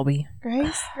 Shelby.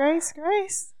 Grace.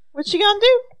 What you gonna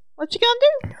do?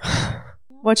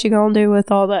 What you gonna do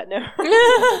with all that now?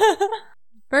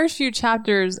 First few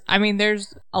chapters, I mean,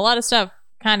 there's a lot of stuff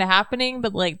kind of happening,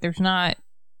 but like there's not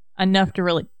enough to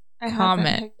really comment.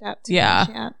 Haven't picked up too much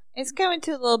yet. It's going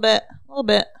to a little bit.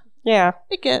 Yeah.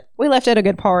 Pick it. We left at a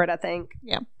good part, I think.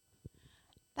 Yeah.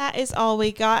 That is all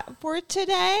we got for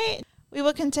today. We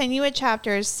will continue with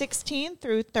chapters 16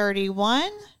 through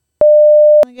 31.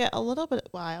 We get a little bit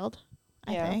wild,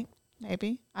 I think.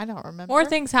 Maybe. I don't remember. More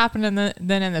things happen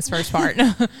than in this first part.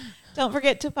 Don't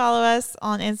forget to follow us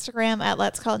on Instagram at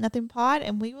Let's Call It Nothing Pod,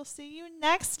 and we will see you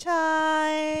next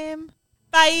time.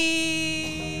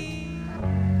 Bye.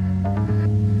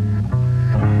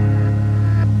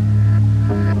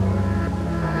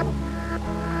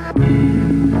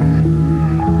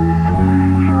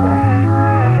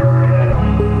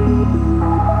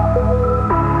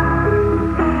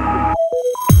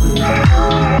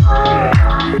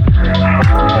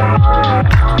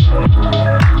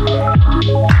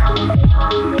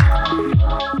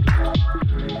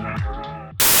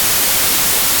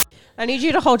 I need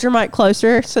you to hold your mic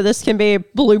closer so this can be a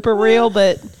blooper reel,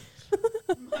 but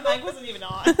My mic wasn't even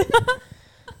on.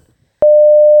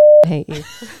 I hate you.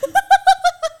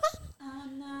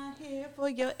 I'm not here for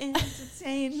your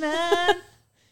entertainment.